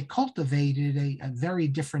that they cultivated a very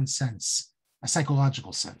different sense, a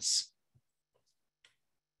psychological sense.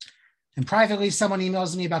 And privately, someone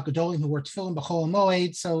emails me about Gedolim who wore tefillin b'chol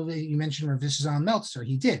moed. So you mentioned Rav Zalman Meltzer.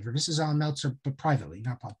 He did, Rav Zalman Meltzer, but privately,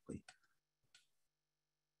 not publicly.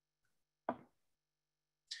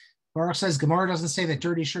 Baruch says, Gemara doesn't say that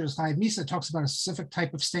dirty shirt is chayiv misa. It talks about a specific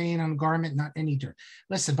type of stain on a garment, not any dirt.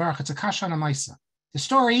 Listen, Baruch, it's a kasha on a misa. The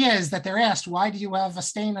story is that they're asked, why do you have a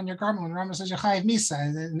stain on your garment when Rambam says Yechayev Misa?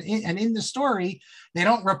 And in the story, they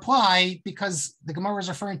don't reply because the Gemara is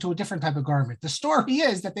referring to a different type of garment. The story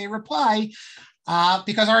is that they reply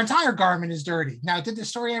because our entire garment is dirty. Now, did the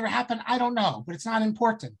story ever happen? I don't know, but it's not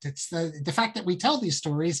important. It's the fact that we tell these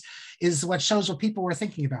stories is what shows what people were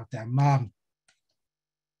thinking about them.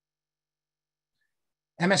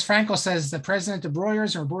 M.S. Franco says the president of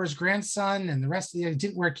Breuer's or Breuer's grandson and the rest of the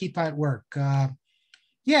didn't wear kippah at work.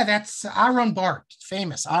 Yeah, that's Aaron Bart,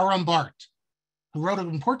 famous Aaron Bart, who wrote an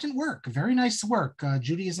important work, a very nice work.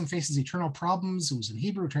 Judaism Faces Eternal Problems. It was in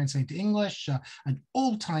Hebrew, translated to English. An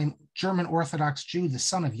old-time German Orthodox Jew, the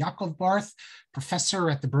son of Yaakov Barth,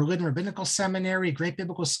 professor at the Berlin Rabbinical Seminary, a great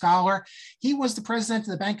biblical scholar. He was the president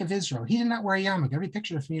of the Bank of Israel. He did not wear a yarmulke. Every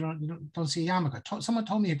picture of him, you don't see a yarmulke. Someone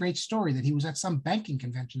told me a great story that he was at some banking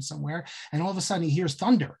convention somewhere, and all of a sudden he hears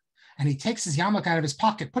thunder. And he takes his yarmulke out of his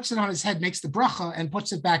pocket, puts it on his head, makes the bracha, and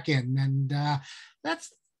puts it back in. And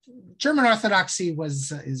that's German Orthodoxy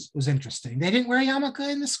was interesting. They didn't wear a yarmulke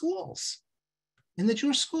in the schools, in the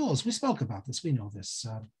Jewish schools. We spoke about this. We know this.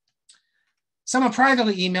 Someone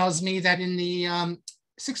privately emails me that in the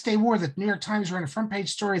Six-Day War, the New York Times ran a front-page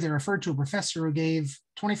story that referred to a professor who gave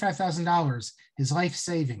 $25,000, his life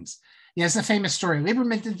savings. Yeah, it's a famous story.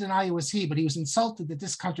 Lieberman didn't deny it was he, but he was insulted that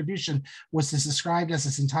this contribution was described as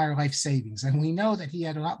his entire life savings. And we know that he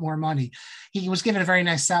had a lot more money. He was given a very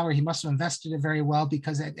nice salary. He must have invested it very well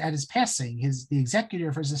because at his passing, the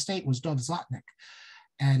executor for his estate was Dov Zlotnick.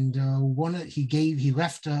 And he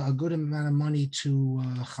left a good amount of money to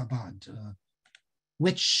Chabad,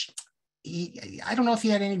 which I don't know if he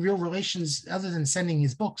had any real relations other than sending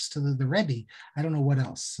his books to the Rebbe. I don't know what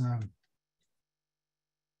else.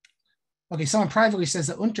 Okay, someone privately says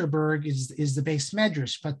that Unterberg is the base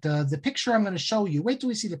medrash, but the picture I'm going to show you, wait till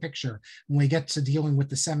we see the picture when we get to dealing with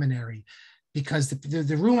the seminary, because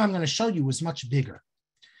the room I'm going to show you was much bigger.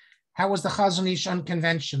 How was the Hazon Ish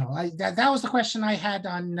unconventional? That was the question I had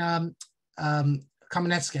on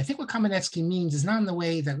Kamenetsky. I think what Kamenetsky means is not in the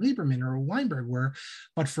way that Lieberman or Weinberg were,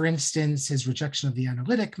 but for instance, his rejection of the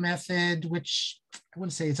analytic method, which I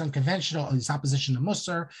wouldn't say it's unconventional, his opposition to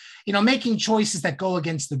Musar, making choices that go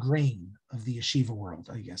against the grain of the yeshiva world,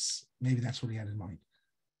 I guess. Maybe that's what he had in mind.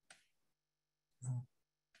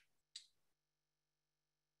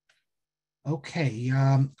 Okay,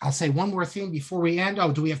 I'll say one more thing before we end.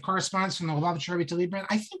 Oh, do we have correspondence from the Lubavitcher Rebbe to Lieberman?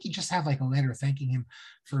 I think he just had like a letter thanking him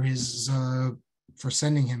for his for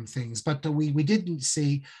sending him things, but we didn't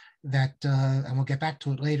see that, and we'll get back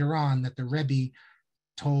to it later on, that the Rebbe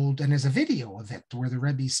told, and there's a video of it where the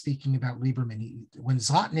Rebbe is speaking about Lieberman. When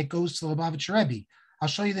Zlotnick goes to the Lubavitcher Rebbe, I'll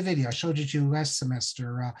show you the video. I showed it to you last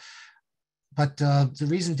semester. But the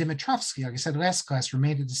reason Dimitrovsky, like I said last class,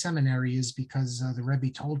 remained at the seminary is because the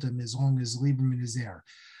Rebbe told him as long as Lieberman is there.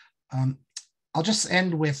 I'll just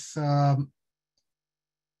end with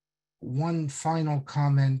one final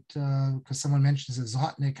comment, because someone mentions that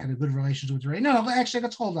Zlotnick had a good relationship with the Rebbe. No, actually,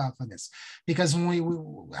 let's hold out for this, because when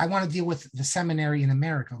I want to deal with the seminary in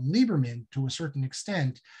America. Lieberman, to a certain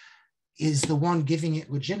extent, is the one giving it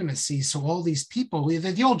legitimacy. So all these people,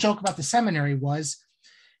 the old joke about the seminary was,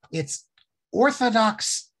 it's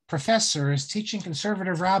Orthodox professors teaching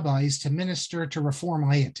conservative rabbis to minister to Reform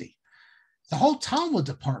laity. The whole Talmud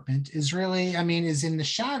department is really, is in the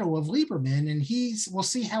shadow of Lieberman, and we'll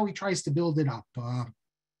see how he tries to build it up.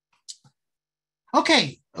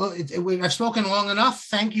 Okay, I've spoken long enough.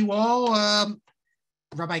 Thank you all.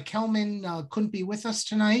 Rabbi Kelman couldn't be with us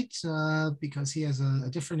tonight because he has a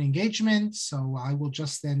different engagement. So I will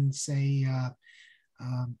just then say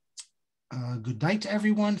good night to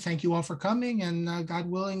everyone. Thank you all for coming, and God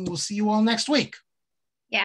willing, we'll see you all next week.